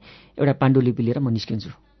बसेँ भने एउटा पाण्डुलिपि लिएर म निस्किन्छु।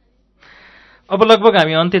 अब लगभग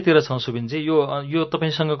हामी अन्त्यतिर छौँ सुबिनजी। यो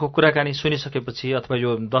तपाईँसँगको कुराकानी सुनिसकेपछि अथवा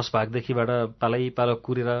यो 10 भागदेखिबाट पालो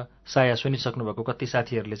कुरेर साया सुनिसक्नु भएको कति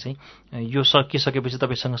साथीहरूले चाहिँ यो सकिसकेपछि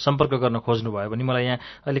तपाईँसँग सम्पर्क गर्न खोज्नुभयो भने मलाई यहाँ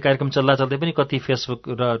अहिले कार्यक्रम चल्दै पनि कति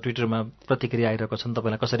फेसबुक र ट्विटरमा प्रतिक्रिया आइरहेको छन्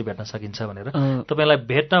तपाईँलाई कसरी भेट्न सकिन्छ भनेर। तपाईँलाई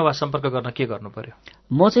भेट्न वा सम्पर्क गर्न के गर्नु पर्यो?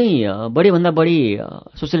 म चाहिँ बढीभन्दा बढी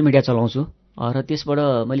सोसियल मिडिया चलाउँछु र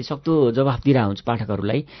त्यसबाट मैले सक्दो जवाफ दिइरहेको हुन्छु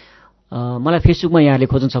पाठकहरूलाई। मलाई फेसबुकमा यहाँले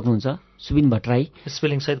खोज्न सक्नुहुन्छ सुबिन भट्टराई,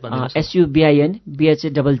 स्पेलिङ सहित भन्नुहोस्।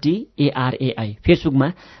 SUBINBHATTARAI। फेसबुकमा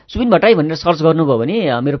सुबिन भट्टराई भनेर सर्च गर्नुभयो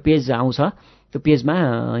भने मेरो पेज आउँछ। त्यो पेजमा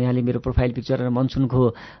यहाँले मेरो प्रोफाइल पिक्चर र मनसुनको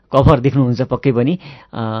कभर देख्नुहुन्छ पक्कै पनि।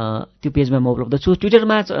 त्यो पेजमा म उपलब्ध छु।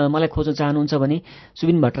 ट्विटरमा मलाई खोज्न चाहनुहुन्छ भने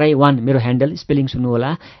सुबिन भट्टराई 1 मेरो ह्यान्डल, स्पेलिङ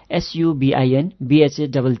सुन्नुहोला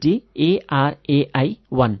SUBINBHATTARAI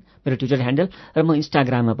 1 मेरो ट्विटर ह्यान्डल। र म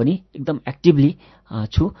इन्स्टाग्राममा पनि एकदम एक्टिभली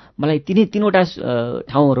छु। मलाई तीनवटा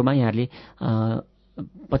ठाउँहरूमा यहाँहरूले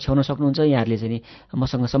पछ्याउन सक्नुहुन्छ। यहाँहरूले चाहिँ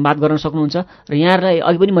मसँग संवाद गर्न सक्नुहुन्छ। र यहाँहरूलाई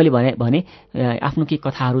अघि पनि मैले भने आफ्नो केही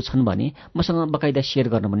कथाहरू छन् भने मसँग बकाइदा सेयर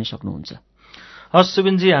गर्न पनि सक्नुहुन्छ। हस्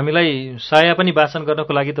सुबिनजी, हामीलाई साया पनि वाचन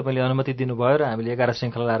गर्नको लागि तपाईँले अनुमति दिनुभयो र हामीले 11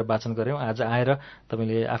 श्रृङ्खला लाएर वाचन गऱ्यौँ। आज आएर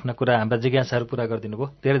तपाईँले आफ्ना कुरा, हाम्रा जिज्ञासाहरू पुरा गरिदिनु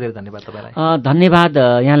भयो। धेरै धेरै धन्यवाद तपाईँलाई।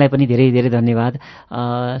 धन्यवाद यहाँलाई पनि धेरै धेरै धन्यवाद।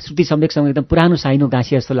 श्रुति सम्वेकसँग एकदम पुरानो साइनो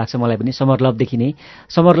गाँसिया जस्तो लाग्छ मलाई पनि। समरलभदेखि नै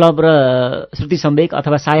समरलभ र श्रुति सम्वेक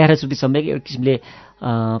अथवा साया र श्रुति सम्वेक एउटा किसिमले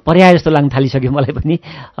पर्याय जस्तो लाग्न थालिसक्यो मलाई पनि।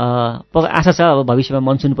 आशा छ अब भविष्यमा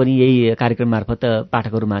मनसुन पनि यही कार्यक्रम मार्फत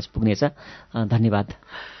पाठकहरू माझ पुग्नेछ। धन्यवाद।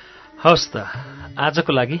 हवस् त, आजको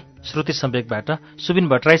लागि श्रुति सम्वेकबाट सुबिन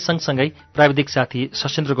भट्टराई सँगसँगै प्राविधिक साथी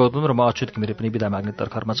सशेन्द्र गौतम र म अच्युत घिमिरे पनि बिदा माग्ने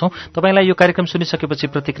तर्खरमा छौँ। तपाईँलाई यो कार्यक्रम सुनिसकेपछि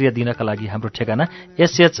प्रतिक्रिया दिनका लागि हाम्रो ठेगाना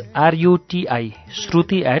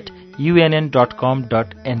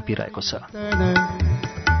shruti@unn.com.np रहेको छ।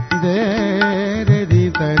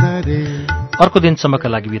 अर्को दिनसम्मका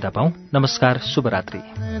लागि बिदा पाऊँ। नमस्कार, शुभरात्रि।